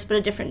universe, but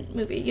a different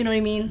movie. You know what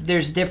I mean?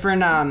 There's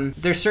different,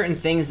 there's certain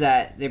things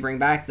that they bring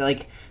back.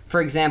 Like,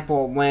 for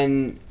example,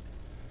 when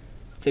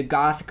the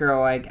goth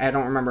girl, I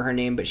don't remember her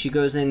name, but she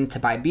goes in to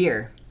buy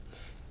beer,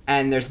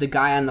 and there's the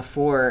guy on the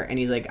floor, and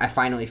he's like, "I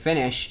finally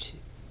finished,"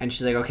 and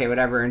she's like, "Okay,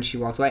 whatever," and she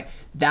walks away.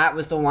 That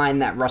was the line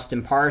that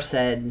Rustin Parr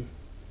said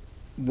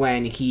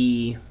when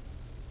he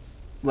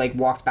like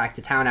walked back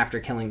to town after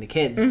killing the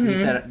kids. He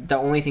said the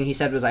only thing he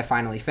said was, "I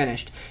finally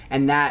finished,"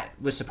 and that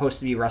was supposed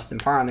to be Rustin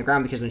Parr on the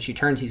ground because when she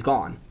turns, he's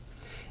gone.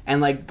 And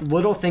like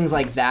little things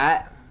like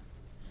that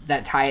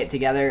tie it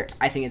together.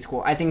 I think it's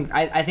cool. I think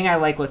I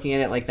like looking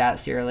at it like that,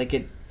 Sierra. Like,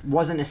 it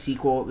wasn't a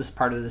sequel; it was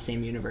part of the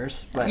same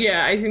universe. But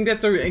yeah, I think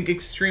that's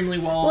extremely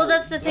well. Well,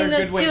 that's the thing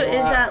though too,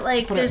 is that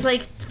like there's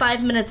like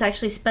 5 minutes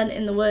actually spent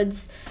in the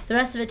woods. The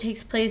rest of it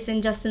takes place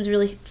in Justin's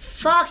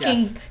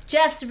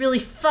Jeff's really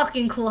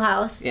fucking cool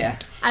house. Yeah,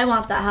 I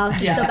want that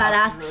house. It's so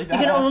badass. Really badass.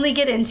 You can only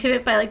get into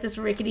it by like this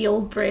rickety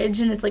old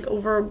bridge, and it's like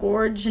over a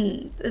gorge,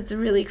 and it's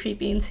really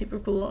creepy and super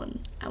cool,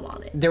 and I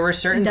want it. There were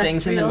certain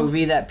things in the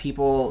movie that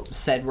people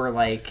said were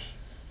like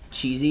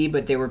cheesy,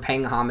 but they were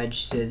paying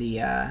homage to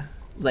the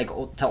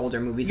to older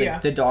movies.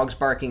 Like the dogs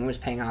barking was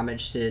paying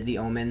homage to The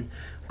Omen.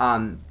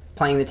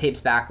 Playing the tapes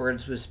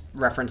backwards was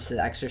reference to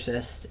The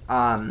Exorcist.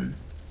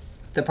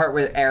 The part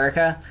with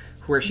Erica,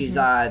 where she's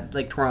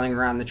like twirling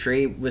around the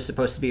tree, was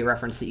supposed to be a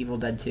reference to Evil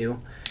Dead 2.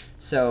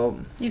 So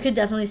you could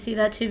definitely see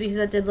that too, because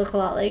that did look a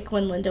lot like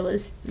when Linda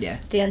was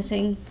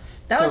dancing.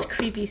 That was a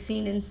creepy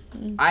scene in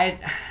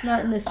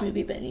not in this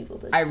movie, but in Evil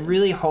Dead. I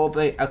really hope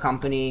a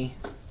company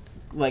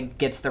like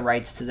gets the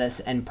rights to this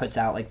and puts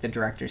out like the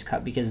director's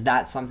cut, because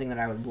that's something that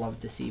I would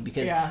love to see,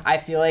 because I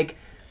feel like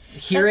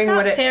hearing that's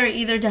not what it fair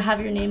either, to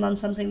have your name on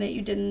something that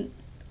you didn't.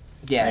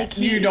 Yeah, like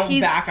you don't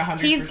back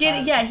 100%. He's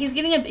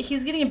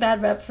getting a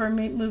bad rep for a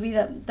movie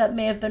that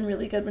may have been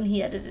really good when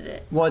he edited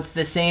it. Well, it's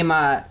the same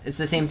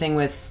thing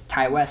with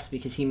Ty West,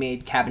 because he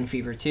made Cabin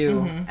Fever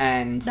 2,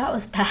 and that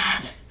was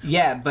bad.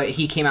 Yeah, but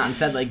he came out and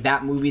said like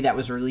that movie that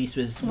was released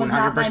was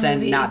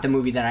 100% not the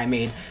movie that I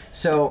made.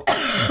 So,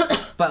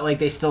 but like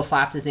they still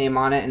slapped his name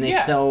on it, and they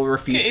still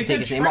refused to take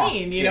his name off.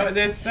 You know,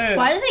 that's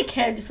why do they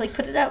care? Just like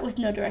put it out with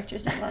no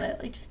director's name on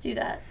it. Like just do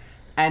that.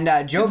 And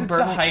Joe Berlinger. It's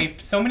the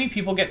hype. So many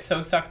people get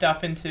so sucked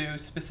up into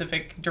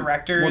specific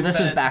directors. Well, this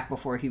was back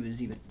before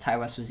Ty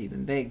West was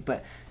even big.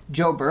 But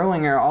Joe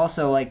Berlinger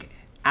also, like,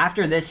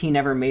 after this, he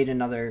never made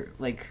another,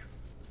 like.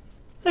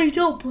 I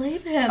don't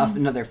blame him.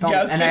 Another film.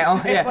 Yeah,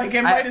 and like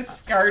it might have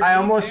scarred I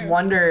me almost too.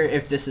 wonder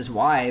if this is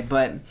why,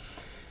 but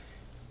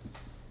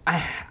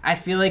I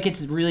feel like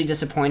it's really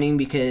disappointing,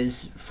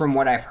 because from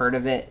what I've heard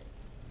of it,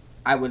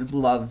 I would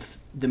love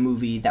the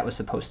movie that was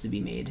supposed to be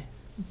made,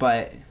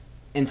 but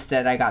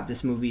instead I got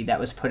this movie that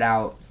was put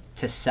out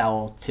to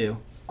sell to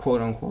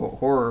quote-unquote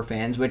horror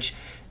fans, which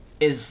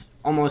is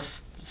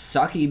almost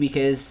sucky,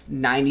 because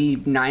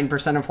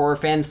 99% of horror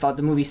fans thought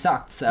the movie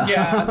sucked. So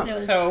yeah,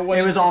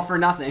 it was all for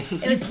nothing.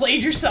 You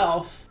played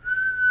yourself.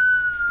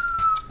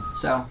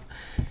 So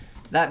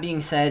that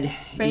being said,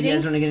 ratings? You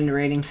guys want to get into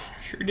ratings?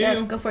 Sure do.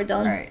 Yeah, go for it, Dylan.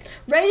 All right.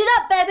 Rate it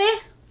up,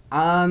 baby.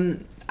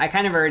 I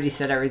kind of already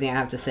said everything I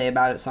have to say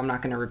about it, so I'm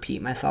not going to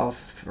repeat myself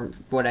for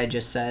what I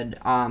just said.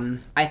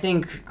 I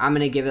think I'm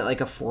going to give it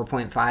like a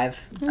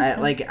 4.5.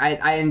 Okay.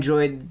 I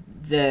enjoyed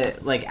the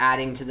like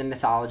adding to the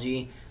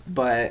mythology,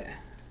 but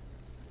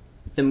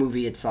the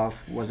movie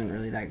itself wasn't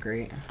really that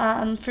great.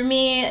 For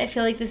me, I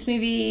feel like this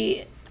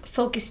movie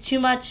focused too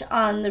much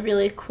on the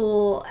really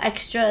cool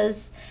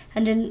extras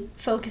and didn't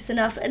focus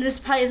enough. And this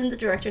probably isn't the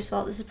director's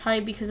fault. This is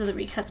probably because of the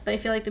recuts. But I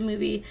feel like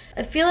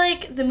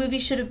the movie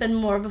should have been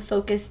more of a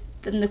focus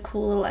than the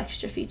cool little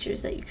extra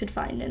features that you could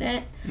find in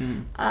it.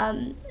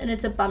 And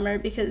it's a bummer,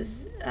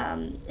 because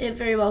it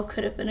very well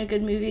could have been a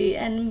good movie,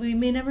 and we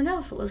may never know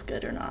if it was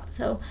good or not.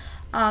 So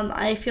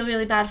I feel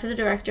really bad for the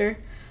director.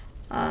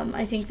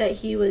 I think that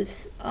he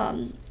was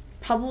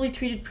probably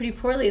treated pretty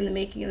poorly in the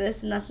making of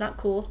this, and that's not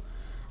cool.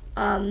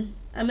 I'm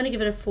going to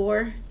give it a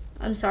 4.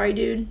 I'm sorry,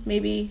 dude.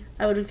 Maybe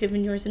I would have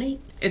given yours an 8.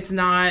 It's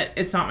not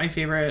my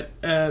favorite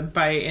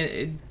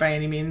by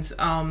any means.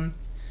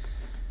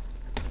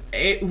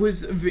 It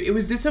was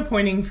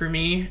disappointing for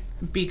me,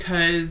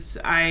 because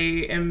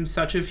I am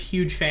such a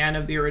huge fan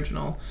of the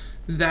original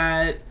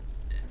that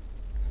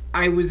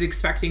I was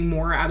expecting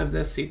more out of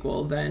this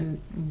sequel than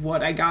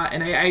what I got,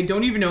 and I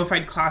don't even know if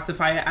I'd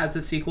classify it as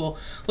a sequel.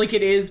 Like,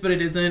 it is, but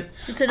it isn't.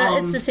 It's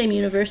the same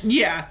universe.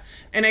 Yeah,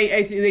 and I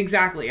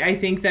exactly. I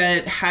think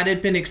that had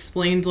it been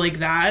explained like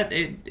that,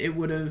 it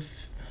would have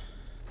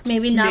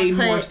maybe not made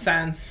more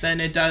sense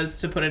than it does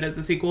to put it as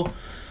a sequel.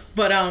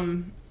 But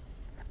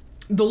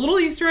the little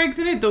Easter eggs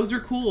in it, those are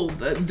cool.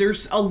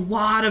 There's a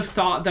lot of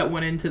thought that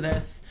went into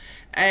this.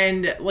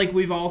 And like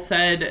we've all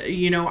said,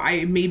 you know,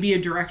 maybe a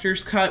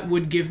director's cut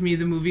would give me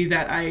the movie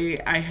that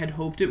I had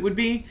hoped it would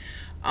be.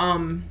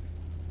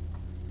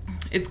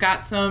 It's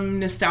got some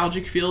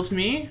nostalgic feel to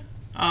me,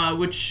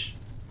 which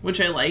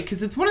I like,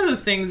 because it's one of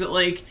those things that,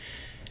 like,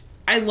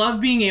 I love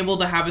being able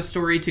to have a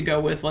story to go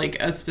with,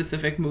 like, a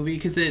specific movie,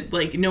 because it,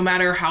 like, no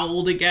matter how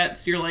old it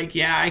gets, you're like,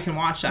 yeah, I can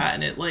watch that,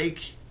 and it,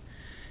 like,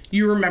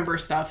 you remember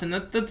stuff, and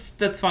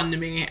that's fun to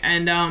me.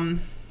 And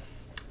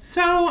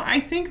so I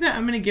think that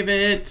I'm gonna give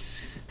it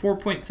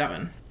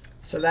 4.7.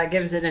 So that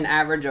gives it an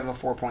average of a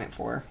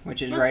 4.4,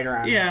 which is right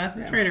around. Yeah,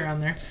 that's right around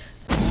there.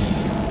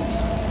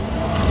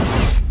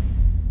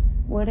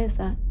 What is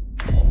that?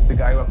 The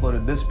guy who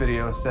uploaded this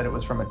video said it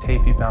was from a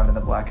tape he found in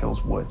the Black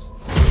Hills woods.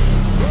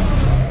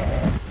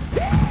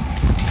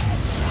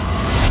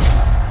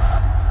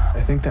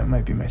 I think that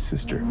might be my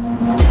sister.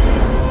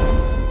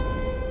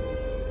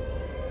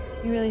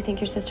 You really think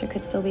your sister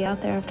could still be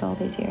out there after all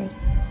these years?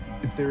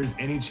 If there is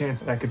any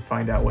chance that I could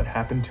find out what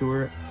happened to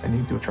her, I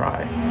need to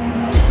try.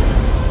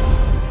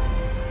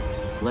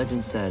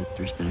 Legend said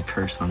there's been a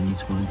curse on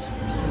these woods.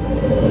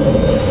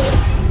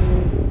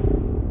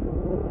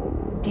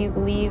 Do you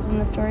believe in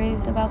the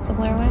stories about the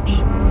Blair Witch?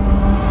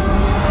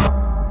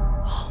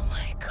 Oh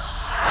my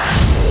God.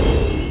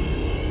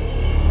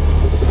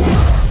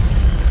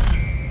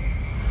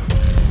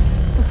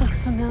 This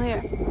looks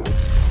familiar.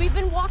 We've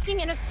been walking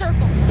in a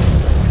circle.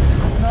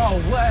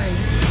 No way.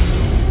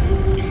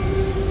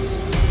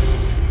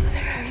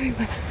 They're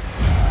everywhere.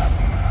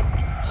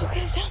 Who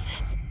could have done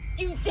this?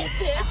 You did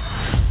this?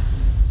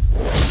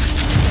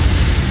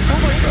 Oh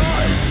my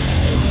God.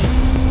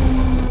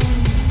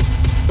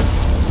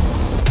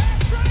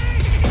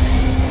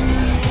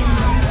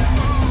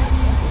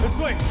 This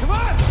way, come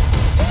on!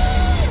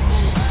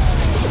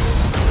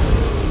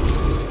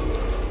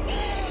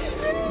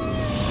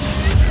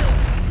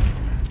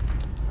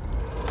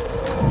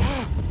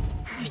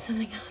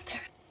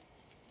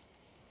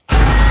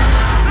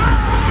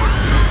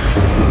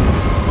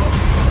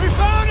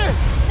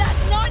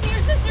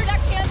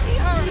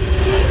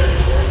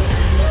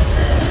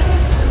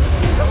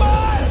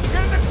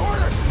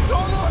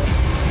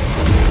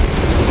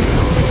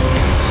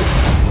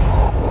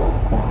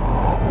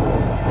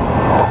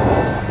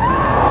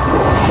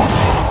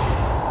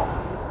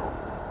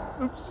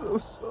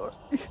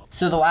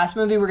 So the last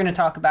movie we're going to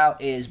talk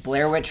about is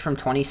Blair Witch from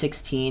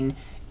 2016.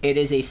 It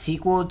is a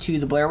sequel to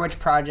the Blair Witch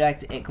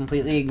Project. It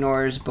completely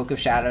ignores Book of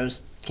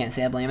Shadows. Can't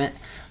say I blame it.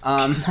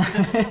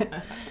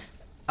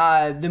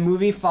 The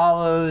movie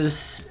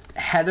follows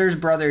Heather's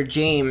brother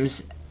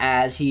James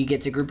as he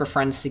gets a group of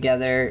friends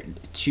together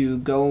to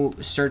go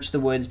search the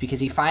woods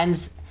because he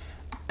finds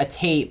a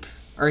tape,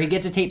 or he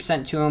gets a tape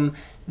sent to him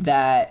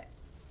that...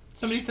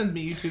 Somebody sends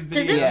me YouTube videos.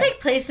 Does this take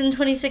place in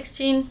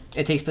 2016?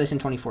 It takes place in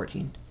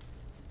 2014.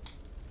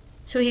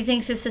 So he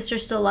thinks his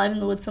sister's still alive in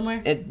the woods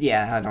somewhere?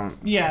 Yeah, I don't...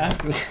 Yeah.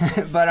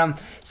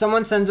 But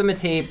someone sends him a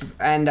tape,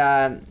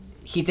 and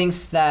he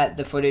thinks that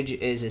the footage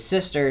is his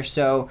sister,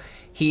 so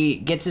he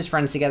gets his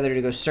friends together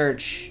to go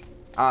search.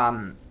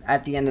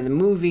 At the end of the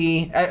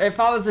movie, it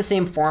follows the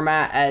same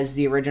format as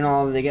the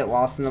original. They get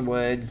lost in the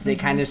woods. They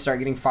kind of start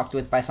getting fucked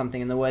with by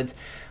something in the woods.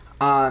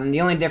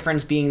 The only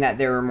difference being that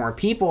there were more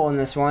people in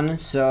this one,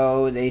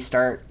 so they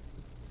start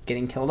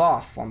getting killed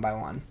off one by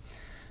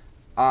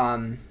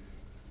one.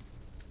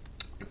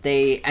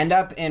 They end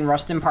up in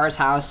Rustin Parr's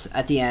house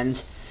at the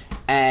end,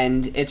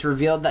 and it's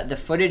revealed that the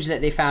footage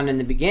that they found in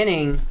the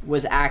beginning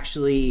was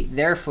actually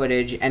their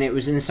footage, and it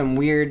was in some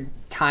weird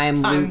time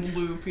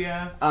loop.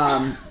 Yeah.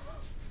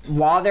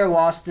 While they're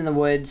lost in the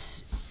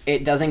woods,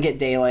 it doesn't get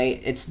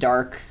daylight. It's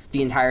dark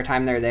the entire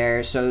time they're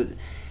there. So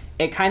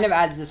it kind of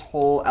adds this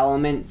whole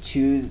element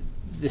to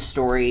the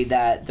story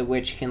that the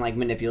witch can like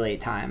manipulate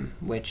time,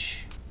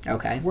 which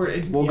okay.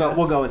 We'll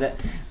go with it.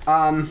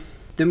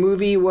 The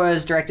movie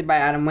was directed by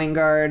Adam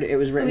Wingard. It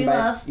was written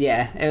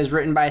it was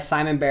written by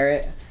Simon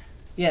Barrett.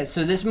 Yeah,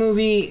 so this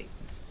movie,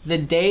 the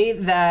day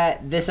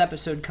that this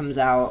episode comes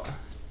out,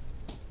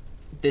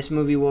 this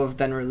movie will have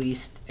been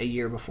released a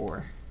year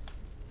before.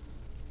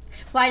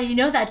 Why do you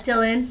know that,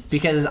 Dylan?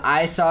 Because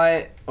I saw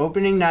it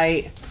opening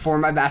night for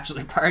my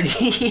bachelor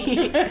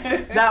party.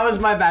 That was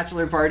my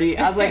bachelor party.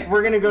 I was like,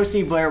 we're going to go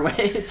see Blair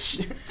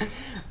Witch.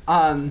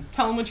 Tell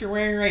them what you're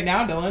wearing right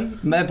now,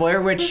 Dylan. My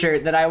Blair Witch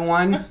shirt that I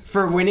won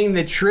for winning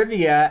the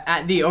trivia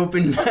at the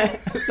opening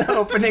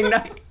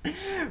night.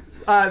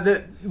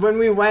 When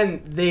we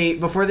went,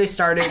 before they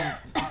started,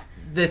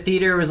 the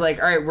theater was like,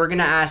 all right, we're going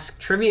to ask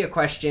trivia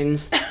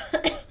questions.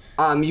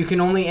 You can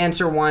only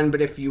answer one,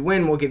 but if you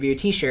win, we'll give you a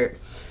t-shirt.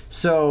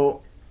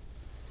 So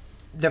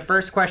the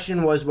first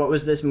question was, what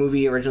was this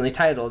movie originally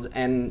titled?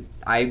 And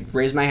I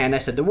raised my hand. I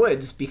said The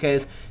Woods,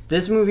 because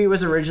this movie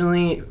was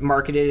originally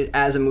marketed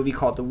as a movie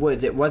called The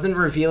Woods. It wasn't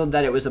revealed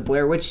that it was a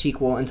Blair Witch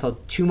sequel until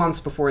 2 months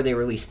before they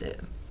released it.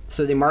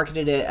 So they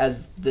marketed it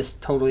as this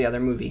totally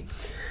other movie.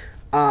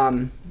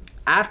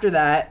 After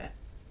that,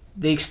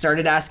 they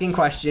started asking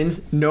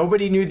questions.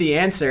 Nobody knew the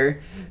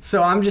answer.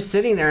 So I'm just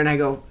sitting there and I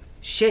go,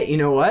 shit, you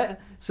know what?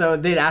 So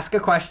they'd ask a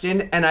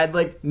question, and I'd,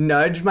 like,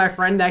 nudge my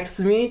friend next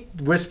to me,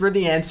 whisper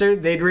the answer,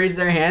 they'd raise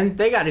their hand,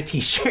 they got a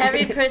t-shirt.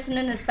 Every person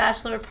in his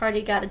bachelor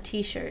party got a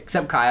t-shirt.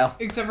 Except Kyle.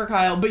 Except for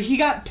Kyle. But he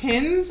got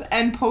pins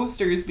and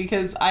posters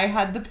because I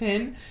had the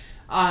pin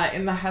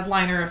in the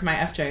headliner of my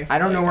FJ. I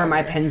don't know where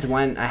my pins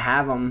went. I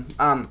have them.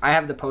 I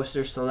have the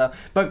posters still, though.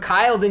 But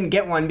Kyle didn't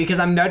get one because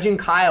I'm nudging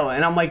Kyle,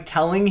 and I'm, like,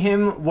 telling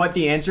him what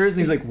the answer is,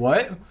 and he's like,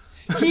 what?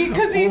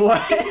 Because he's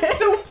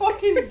so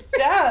fucking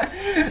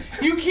deaf.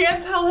 You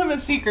can't tell him a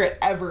secret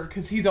ever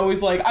because he's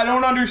always like, I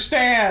don't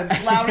understand,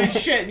 loud as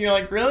shit. And you're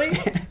like, really?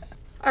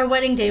 Our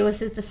wedding day was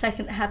the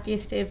second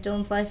happiest day of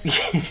Dylan's life.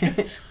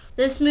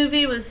 This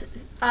movie was,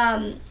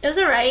 it was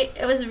alright.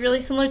 It was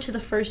really similar to the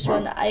first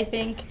one, I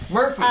think.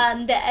 Murphy.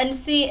 The end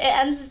scene, it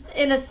ends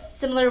in a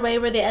similar way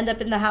where they end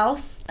up in the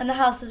house. And the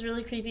house is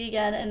really creepy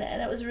again, and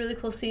it was a really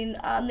cool scene.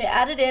 They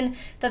added in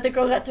that the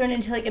girl got thrown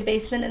into, like, a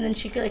basement, and then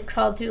she, like,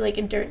 crawled through, like,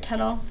 a dirt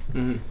tunnel.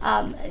 Mm-hmm.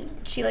 And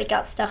she, like,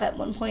 got stuck at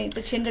one point,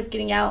 but she ended up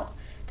getting out.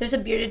 There's a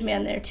bearded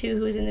man there, too,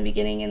 who was in the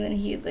beginning, and then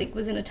he, like,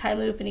 was in a time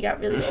loop, and he got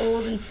really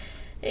old, and...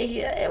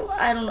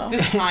 I don't know. The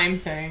time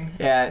thing.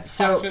 Yeah,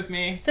 so... with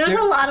me. There was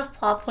a lot of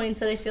plot points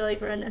that I feel like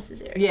were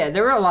unnecessary. Yeah,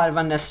 there were a lot of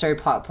unnecessary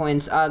plot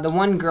points. The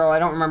one girl, I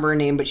don't remember her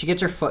name, but she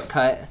gets her foot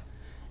cut.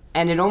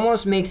 And it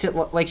almost makes it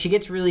look like she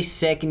gets really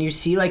sick, and you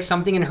see, like,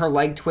 something in her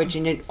leg twitch,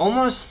 and it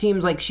almost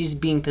seems like she's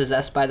being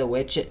possessed by the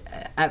witch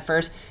at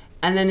first.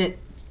 And then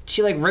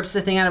she, like, rips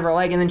the thing out of her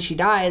leg, and then she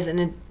dies, and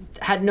it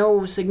had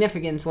no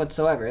significance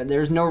whatsoever.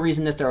 There's no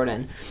reason to throw it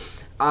in.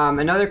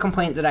 Another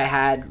complaint that I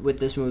had with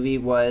this movie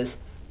was...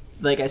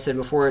 Like I said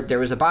before, there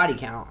was a body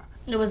count.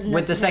 It wasn't necessary.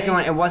 With the second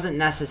one, it wasn't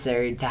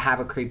necessary to have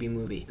a creepy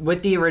movie.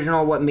 With the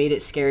original, what made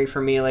it scary for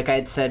me, like I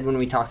had said when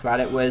we talked about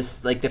it,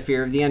 was like the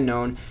fear of the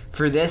unknown.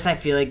 For this, I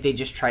feel like they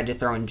just tried to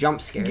throw in jump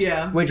scares.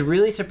 Yeah. Which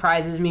really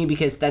surprises me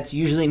because that's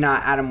usually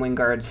not Adam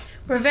Wingard's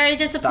We're very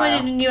disappointed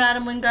style. in you,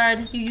 Adam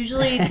Wingard. You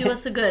usually do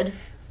us a good.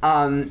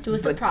 Do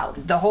us a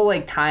proud. The whole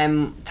like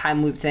time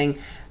loop thing,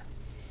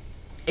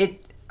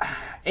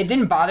 it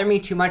didn't bother me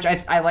too much.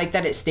 I like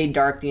that it stayed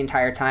dark the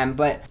entire time,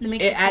 but it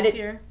makes it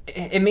creepier.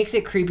 It makes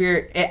it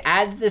creepier. It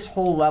adds this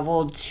whole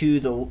level to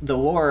the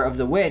lore of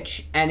the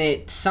witch, and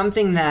it's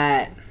something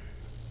that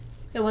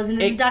It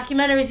wasn't in the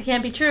documentaries. It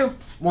can't be true.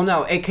 Well,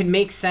 no, it could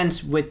make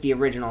sense with the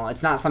original.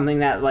 It's not something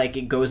that, like,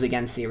 it goes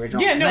against the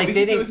original. Yeah, no, like,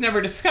 because it was never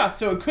discussed,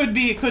 so it could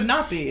be, it could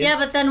not be. Yeah,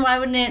 but then why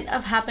wouldn't it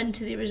have happened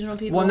to the original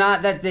people? Well,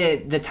 not that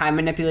the time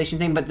manipulation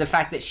thing, but the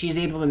fact that she's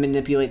able to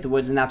manipulate the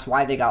woods, and that's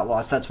why they got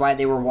lost. That's why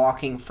they were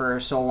walking for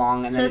so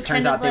long, and then it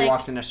turns out they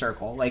walked in a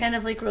circle. It's kind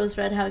of like Rose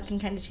Red, how it can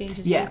kind of change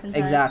its shape and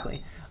size.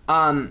 Exactly.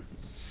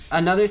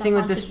 Another thing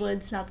with this... The haunted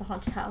woods, not the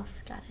haunted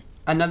house. Got it.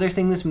 Another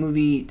thing this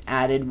movie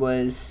added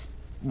was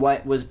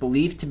what was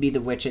believed to be the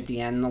witch at the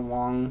end, the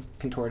long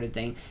contorted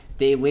thing.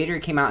 They later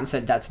came out and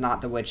said that's not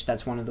the witch,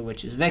 that's one of the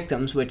witch's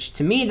victims, which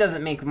to me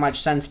doesn't make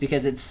much sense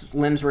because its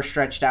limbs were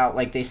stretched out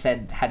like they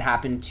said had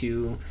happened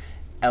to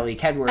Ellie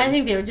Kedward. I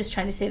think they were just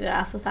trying to save their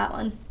ass with that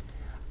one.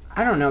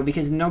 I don't know,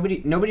 because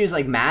nobody was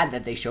like mad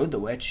that they showed the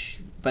witch,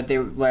 but they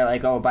were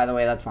like, oh, by the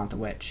way, that's not the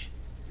witch.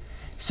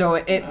 So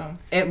it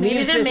leaves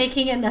maybe they're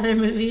making another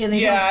movie and they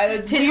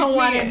don't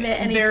want to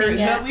admit anything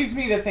yet. That leaves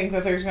me to think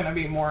that there's going to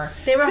be more.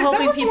 They were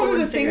hoping people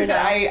would figure it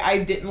out. One of the things that I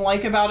didn't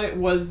like about it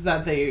was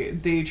that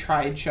they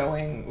tried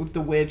showing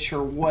the witch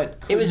or what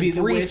could be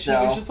the witch.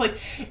 Though. It was just like,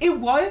 it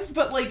was,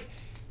 but like...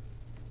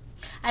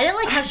 I didn't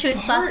like how she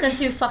was busting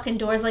through fucking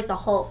doors like the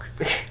Hulk.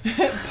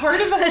 Part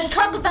of the Let's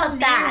talk about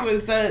that.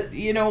 Was that,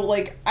 you know,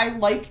 like, I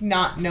like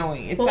not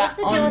knowing. It's what that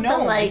was the deal unknown.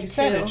 With the light, like you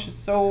said, too? it's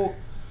just so...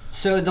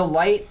 So the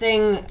light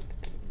thing...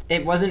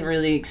 It wasn't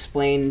really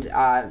explained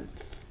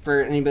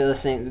for anybody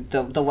listening.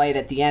 The light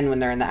at the end when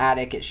they're in the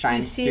attic, it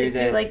shines you see through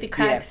it like the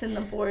cracks in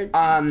the boards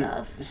and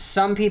stuff.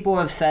 Some people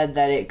have said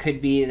that it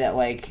could be that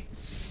like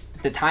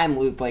the time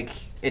loop, like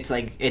it's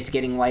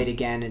getting light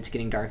again, it's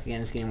getting dark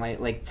again, it's getting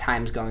light, like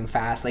time's going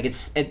fast, like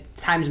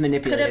time's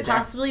manipulated. Could it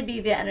possibly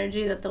be the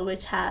energy that the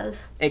witch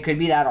has? It could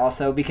be that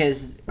also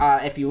because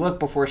if you look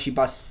before she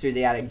busts through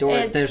the attic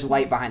door, there's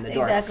light behind the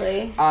door.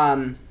 Exactly.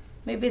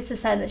 Maybe it's a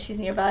sign that she's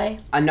nearby.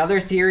 Another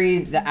theory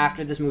that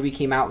after this movie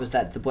came out was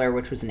that the Blair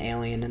Witch was an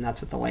alien, and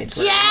that's what the lights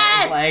were.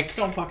 Yes! Like,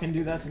 don't fucking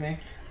do that to me.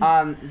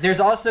 There's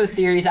also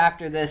theories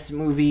after this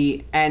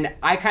movie, and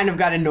I kind of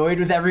got annoyed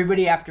with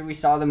everybody after we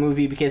saw the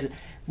movie because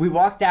we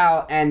walked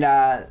out, and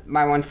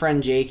my one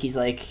friend Jake, he's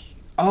like,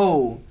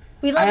 "Oh,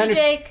 we love you,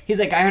 Jake." He's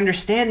like, "I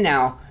understand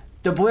now.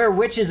 The Blair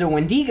Witch is a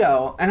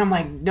Wendigo." And I'm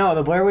like, no,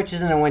 the Blair Witch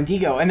isn't a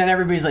Wendigo. And then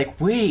everybody's like,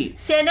 wait.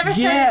 See, I never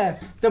said... Yeah,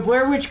 the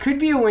Blair Witch could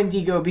be a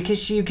Wendigo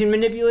because she can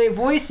manipulate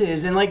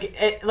voices. And,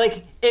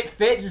 it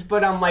fits,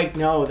 but I'm like,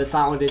 no, that's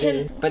not what it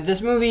is. But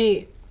this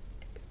movie,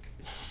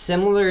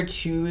 similar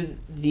to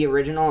the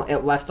original,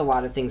 it left a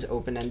lot of things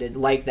open-ended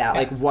like that.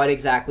 Yes. Like, what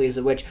exactly is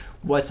the witch?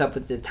 What's up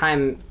with the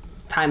time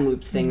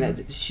loop thing?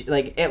 Mm-hmm.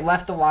 That it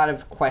left a lot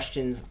of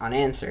questions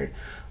unanswered.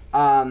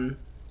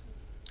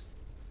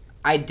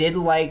 I did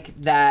like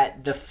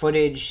that the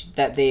footage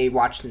that they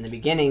watched in the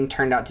beginning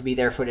turned out to be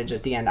their footage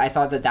at the end. I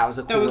thought that was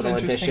a cool little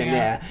addition.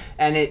 Yeah.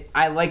 And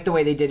I like the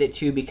way they did it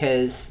too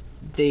because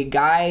the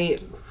guy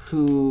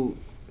who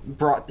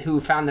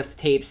found the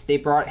tapes, they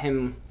brought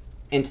him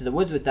into the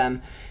woods with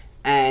them,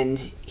 and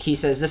he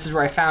says, "This is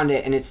where I found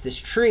it," and it's this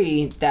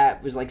tree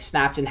that was like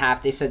snapped in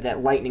half. They said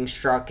that lightning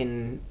struck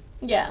and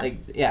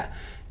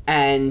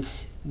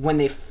and when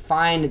they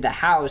find the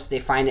house, they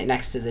find it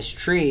next to this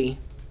tree.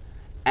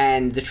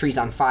 And the tree's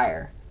on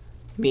fire,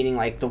 meaning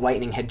like the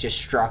lightning had just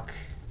struck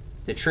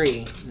the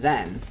tree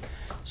then.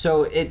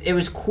 So it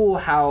was cool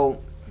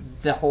how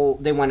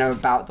they went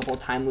about the whole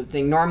time loop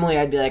thing. Normally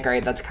I'd be like, all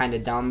right, that's kind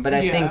of dumb, but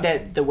I think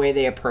that the way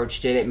they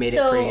approached it made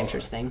it pretty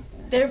interesting.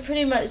 They're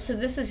pretty much, so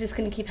this is just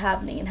going to keep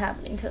happening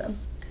to them.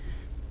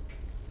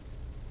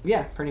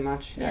 Yeah, pretty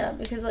much. Yeah,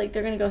 because like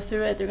they're going to go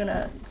through it, they're going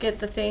to get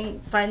the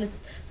thing, find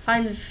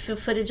the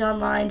footage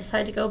online,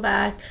 decide to go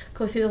back,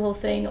 go through the whole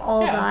thing,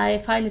 die,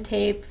 find the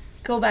tape,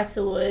 go back to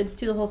the woods,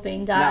 do the whole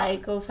thing, die,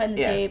 go find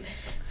the tape.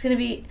 It's gonna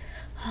be.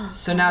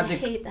 So now I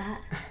hate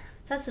that.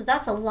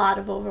 That's a lot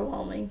of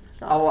overwhelming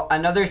thought. Oh,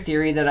 another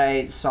theory that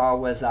I saw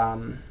was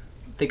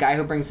the guy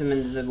who brings them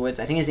into the woods.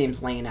 I think his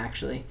name's Lane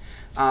actually.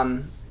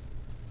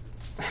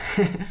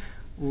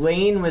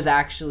 Lane was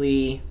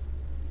actually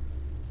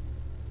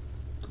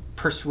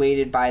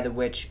persuaded by the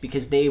witch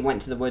because they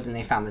went to the woods and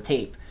they found the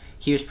tape.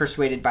 He was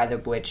persuaded by the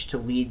witch to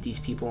lead these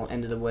people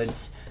into the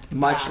woods,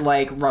 much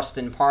like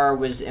Rustin Parr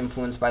was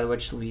influenced by the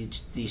witch to lead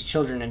these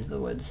children into the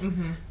woods.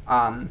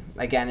 Mm-hmm.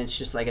 Again, it's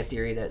just like a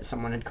theory that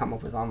someone had come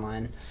up with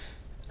online.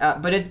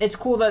 But it's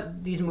cool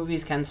that these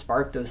movies can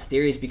spark those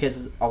theories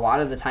because a lot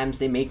of the times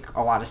they make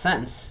a lot of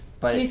sense.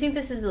 But do you think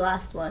this is the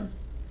last one?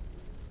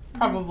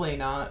 Probably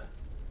not.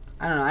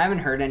 I don't know. I haven't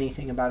heard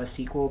anything about a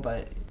sequel,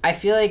 but I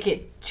feel like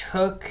it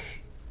took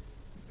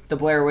the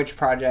Blair Witch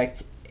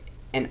Project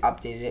and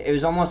updated it. It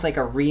was almost like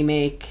a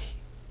remake,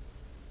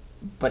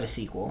 but a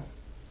sequel,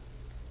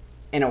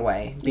 in a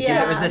way, because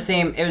it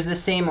was the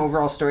same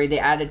overall story. They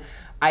added,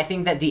 I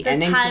think that the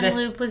ending to this,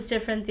 time loop was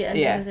different. The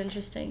ending was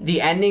interesting.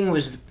 The ending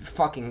was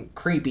fucking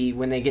creepy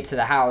when they get to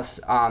the house.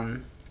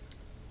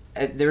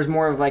 There's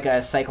more of like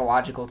a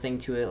psychological thing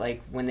to it,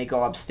 like when they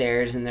go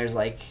upstairs and there's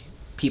like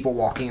people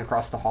walking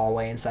across the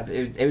hallway and stuff.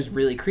 It was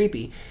really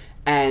creepy,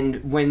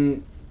 and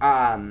when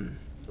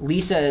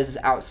Lisa is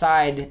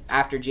outside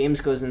after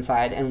James goes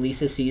inside, and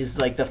Lisa sees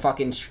like the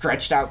fucking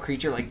stretched out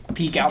creature like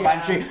peek out by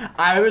the tree.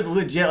 I was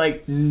legit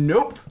like,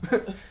 nope.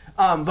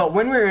 But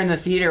when we were in the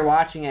theater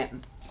watching it,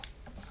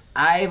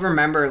 I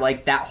remember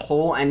like that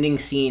whole ending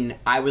scene.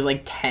 I was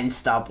like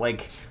tensed up,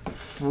 like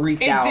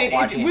freaked out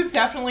watching it. It was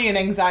definitely an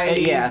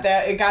anxiety.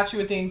 That it got you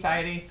with the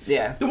anxiety.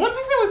 Yeah. The one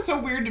thing that was so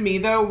weird to me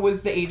though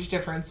was the age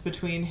difference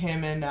between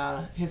him and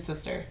his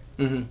sister.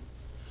 Mm-hmm.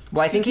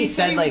 Well, I think he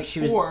said like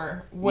she was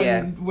 4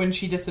 when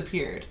she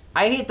disappeared.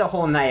 I hate the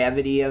whole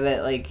naivety of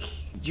it. Like,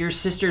 your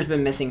sister's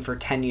been missing for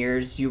 10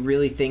 years. You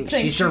really think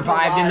she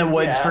survived in the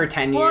woods for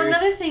 10 years? Well,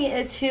 another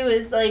thing too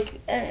is like,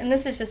 and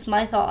this is just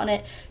my thought on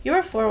it. You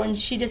were 4 when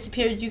she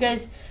disappeared. You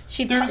guys,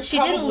 she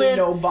didn't live.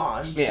 No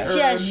bond.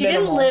 Yeah, she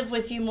didn't live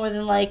with you more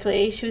than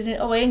likely. She was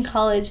away in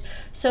college.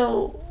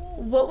 So,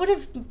 what would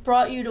have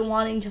brought you to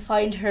wanting to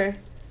find her?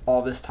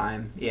 All this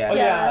time, yeah. Oh,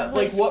 yeah,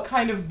 like what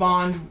kind of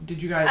bond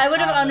did you guys I would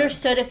have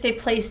understood if they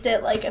placed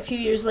it like a few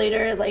years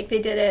later, like they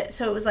did it.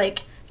 So it was like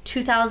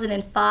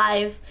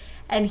 2005,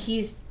 and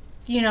he's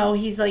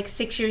like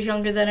 6 years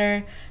younger than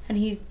her, and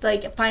he's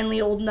like finally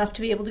old enough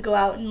to be able to go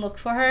out and look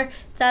for her.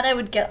 That I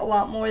would get a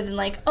lot more than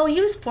like, oh, he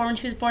was 4 when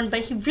she was born,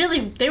 but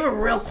they were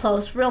real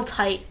close, real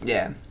tight.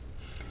 Yeah.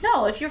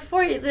 No, if you're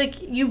 4,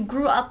 like, you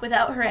grew up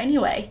without her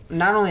anyway.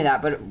 Not only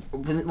that, but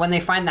when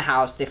they find the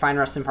house, they find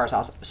Rustin Parr's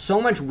house,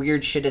 so much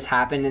weird shit has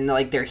happened, and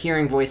like they're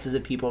hearing voices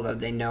of people that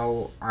they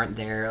know aren't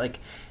there, like,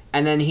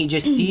 and then he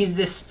just sees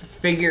this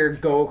figure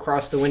go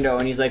across the window,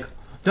 and he's like,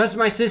 "That's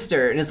my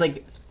sister," and it's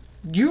like,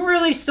 you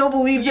really still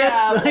believe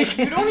this? Like,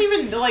 you don't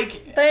even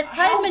like. But it's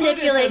probably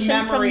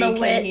manipulation from the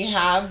witch. Can he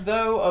have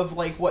though of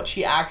like what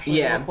she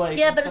actually looked like?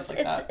 Yeah, but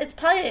it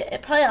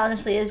probably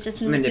honestly is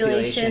just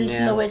manipulation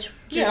from the witch,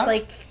 just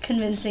like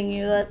convincing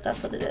you that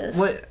that's what it is.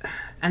 What?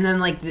 And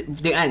then like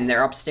the end,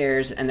 they're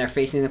upstairs and they're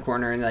facing the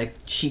corner, and like,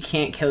 she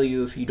can't kill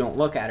you if you don't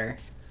look at her.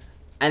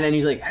 And then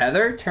he's like,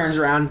 Heather turns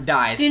around,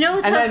 dies. You know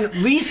what's then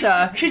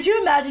Lisa. Could you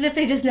imagine if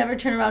they just never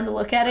turn around to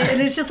look at it, and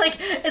it's just like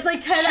 10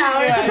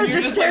 hours, and they're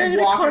just staring like,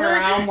 in a corner,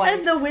 around, like,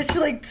 and the witch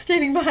like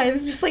standing behind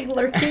them, just like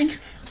lurking.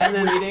 And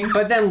then,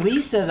 but then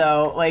Lisa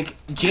though, like,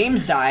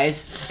 James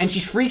dies, and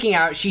she's freaking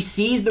out. She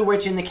sees the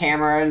witch in the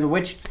camera, and the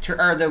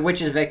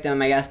witch's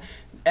victim, I guess,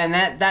 and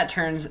that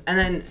turns, and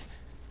then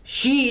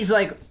she's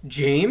like,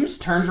 James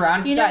turns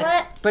around, you dies. know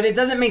what? But it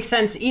doesn't make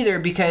sense either,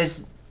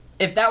 because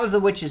if that was the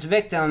witch's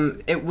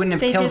victim, it wouldn't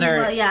have killed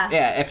her.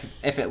 Yeah,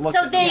 if it looked.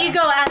 So there you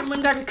go, Adam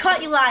Wingard.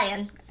 Caught you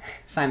lying.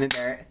 Simon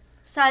Barrett.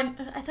 I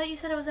thought you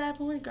said it was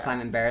Adam Wingard.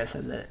 Simon Barrett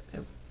said that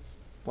it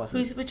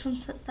wasn't. Which one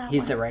said that?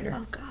 He's the writer.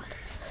 Oh God.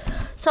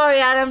 Sorry,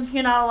 Adam.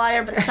 You're not a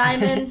liar, but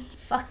Simon,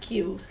 fuck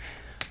you.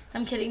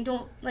 I'm kidding.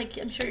 Don't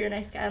I'm sure you're a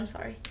nice guy. I'm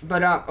sorry.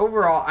 But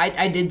overall,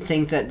 I did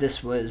think that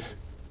this was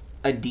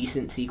a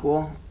decent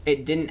sequel.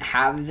 It didn't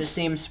have the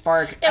same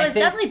spark. It was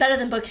definitely better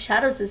than Book of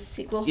Shadows'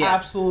 sequel. Yeah,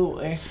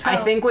 absolutely. So. I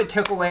think what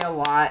took away a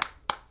lot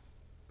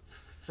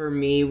for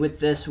me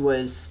with this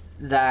was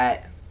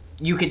that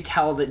you could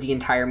tell that the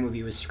entire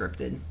movie was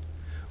scripted.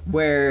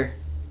 Where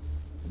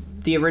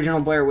the original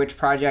Blair Witch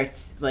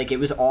Project, like, it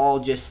was all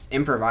just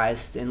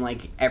improvised, and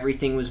like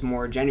everything was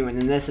more genuine.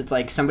 In this, it's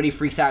like somebody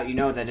freaks out, you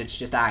know that it's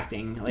just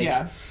acting.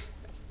 Like,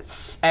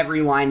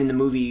 every line in the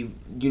movie,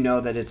 you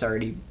know that it's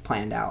already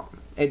planned out.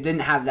 It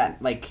didn't have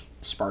that like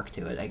spark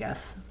to it, I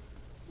guess.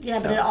 Yeah,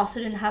 but it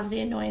also didn't have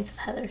the annoyance of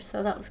Heather,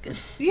 so that was good.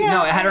 Yeah,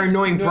 no, it had her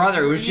annoying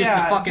brother, who was just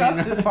a fucking.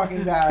 That's just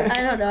fucking bad.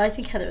 I don't know. I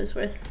think Heather was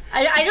worth.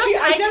 I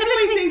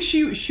definitely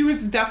think she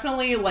was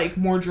definitely like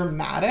more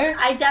dramatic.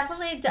 I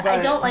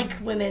don't like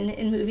women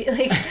in movies.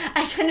 Like,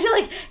 I tend to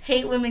like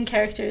hate women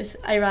characters.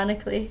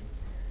 Ironically,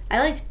 I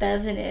liked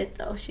Bev in it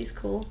though. She's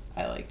cool.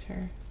 I liked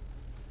her.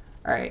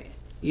 All right,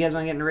 you guys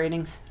want to get into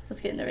ratings?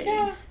 Let's get into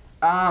ratings.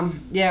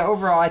 Yeah,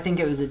 overall, I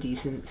think it was a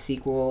decent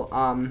sequel.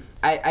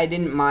 I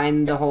didn't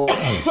mind the whole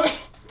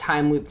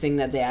time loop thing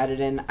that they added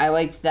in. I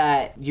liked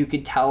that you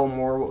could tell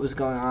more what was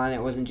going on.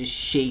 It wasn't just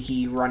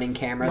shaky running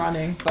cameras.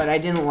 But I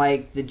didn't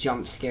like the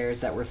jump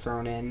scares that were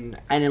thrown in.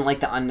 I didn't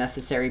like the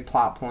unnecessary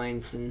plot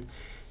points, and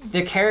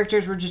the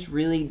characters were just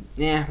really,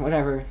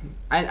 whatever.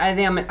 I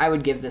think I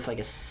would give this like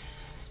a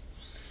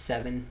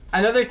 7.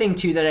 Another thing,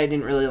 too, that I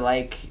didn't really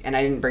like, and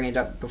I didn't bring it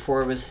up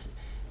before, was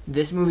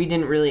this movie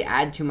didn't really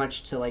add too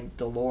much to like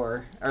the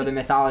lore or the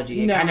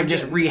mythology. It kind of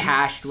just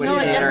rehashed what it did.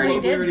 No, it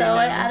definitely did though.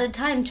 It added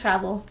time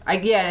travel.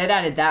 It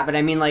added that, but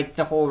I mean like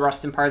the whole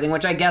Rustin Parr thing,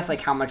 which I guess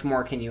like how much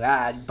more can you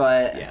add?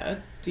 But yeah,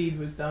 Deed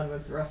was done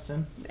with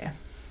Rustin. Yeah.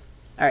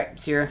 All right,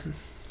 Sierra.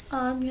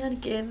 I'm gonna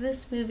give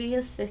this movie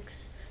a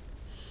 6.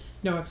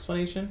 No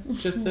explanation,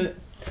 just it.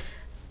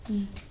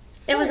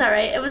 It was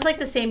alright. It was like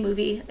the same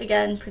movie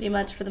again, pretty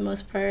much for the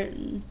most part.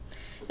 And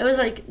it was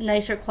like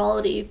nicer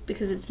quality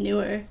because it's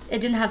newer. It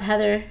didn't have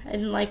Heather. I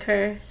didn't like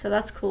her, so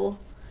that's cool.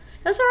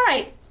 It was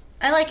alright.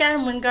 I like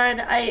Adam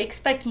Wingard. I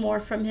expect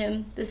more from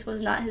him. This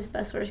was not his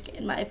best work,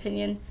 in my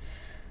opinion,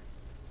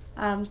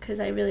 because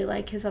I really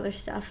like his other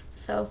stuff.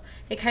 So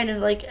it kind of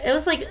like, it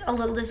was like a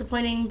little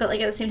disappointing, but like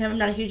at the same time, I'm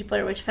not a huge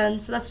Blair Witch fan,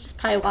 so that's just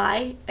probably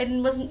why I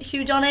wasn't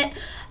huge on it.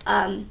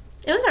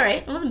 It was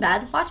alright. It wasn't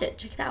bad. Watch it.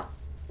 Check it out.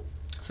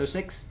 So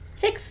 6?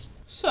 6.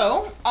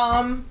 So,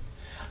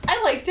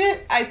 I liked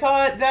it. I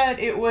thought that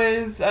it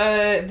was,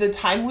 the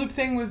time loop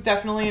thing was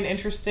definitely an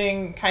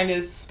interesting kind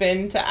of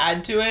spin to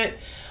add to it.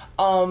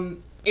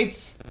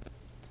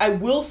 I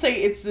will say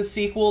it's the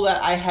sequel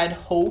that I had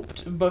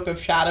hoped Book of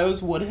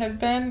Shadows would have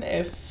been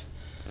if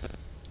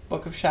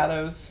Book of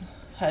Shadows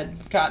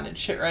had gotten its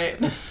shit right.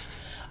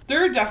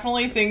 There are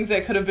definitely things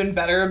that could have been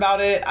better about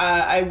it.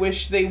 I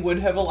wish they would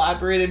have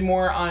elaborated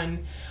more on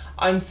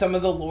some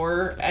of the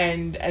lore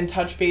and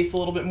touch base a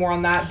little bit more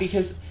on that,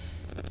 because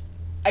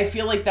I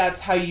feel like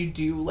that's how you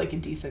do like a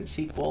decent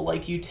sequel.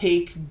 Like, you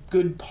take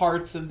good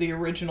parts of the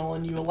original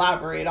and you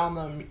elaborate on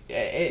them.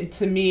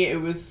 To me, it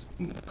was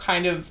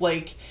kind of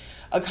like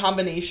a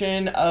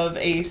combination of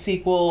a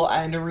sequel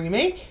and a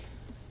remake.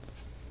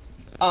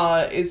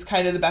 Is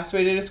kind of the best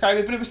way to describe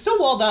it, but it was still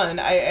well done.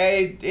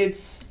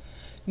 It's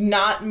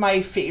not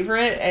my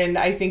favorite, and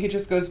I think it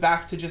just goes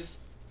back to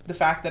just the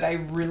fact that I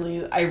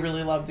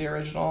really love the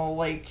original.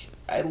 Like,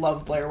 I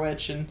love Blair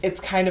Witch, and it's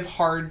kind of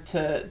hard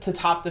to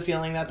top the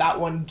feeling that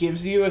one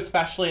gives you,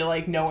 especially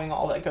like knowing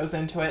all that goes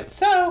into it.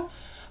 So,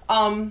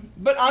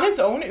 but on its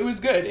own, it was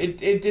good.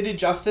 It did it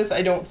justice.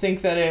 I don't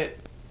think that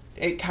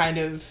it kind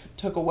of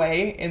took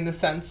away in the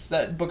sense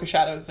that Book of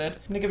Shadows did. I'm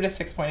gonna give it a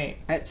 6.8.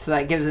 Alright, so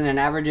that gives it an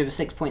average of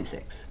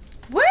 6.6.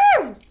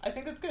 Woo! I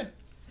think that's good.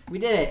 We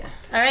did it.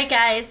 Alright,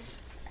 guys.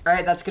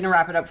 Alright, that's going to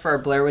wrap it up for our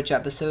Blair Witch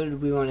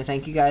episode. We want to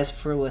thank you guys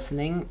for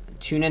listening.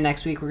 Tune in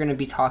next week. We're going to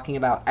be talking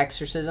about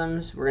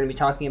exorcisms. We're going to be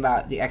talking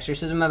about The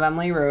Exorcism of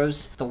Emily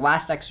Rose, The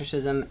Last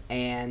Exorcism,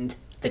 and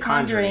The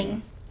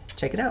Conjuring.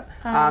 Check it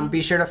out.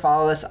 Be sure to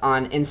follow us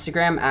on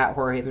Instagram at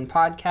Horror Haven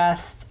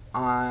Podcast,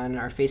 on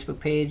our Facebook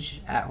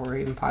page at Horror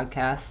Haven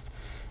Podcast,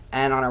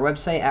 and on our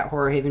website at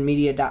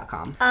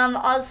horrorhavenmedia.com.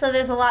 Also,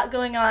 there's a lot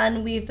going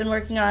on. We've been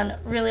working on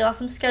really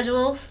awesome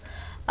schedules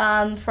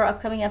for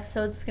upcoming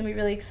episodes. It's going to be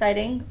really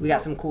exciting. We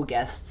got some cool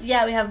guests.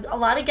 Yeah, we have a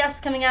lot of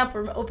guests coming up.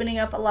 We're opening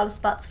up a lot of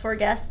spots for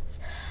guests.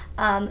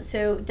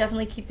 So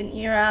definitely keep an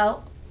ear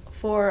out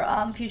for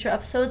future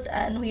episodes.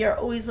 And we are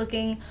always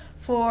looking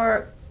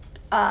for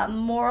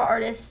more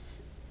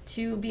artists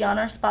to be on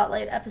our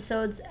spotlight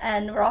episodes.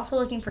 And we're also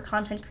looking for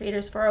content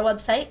creators for our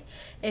website.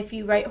 If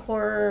you write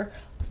horror,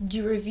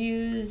 do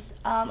reviews,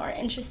 are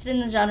interested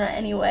in the genre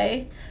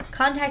anyway,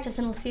 contact us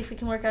and we'll see if we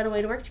can work out a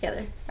way to work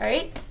together. All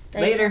right?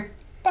 Later.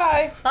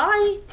 Bye. Bye.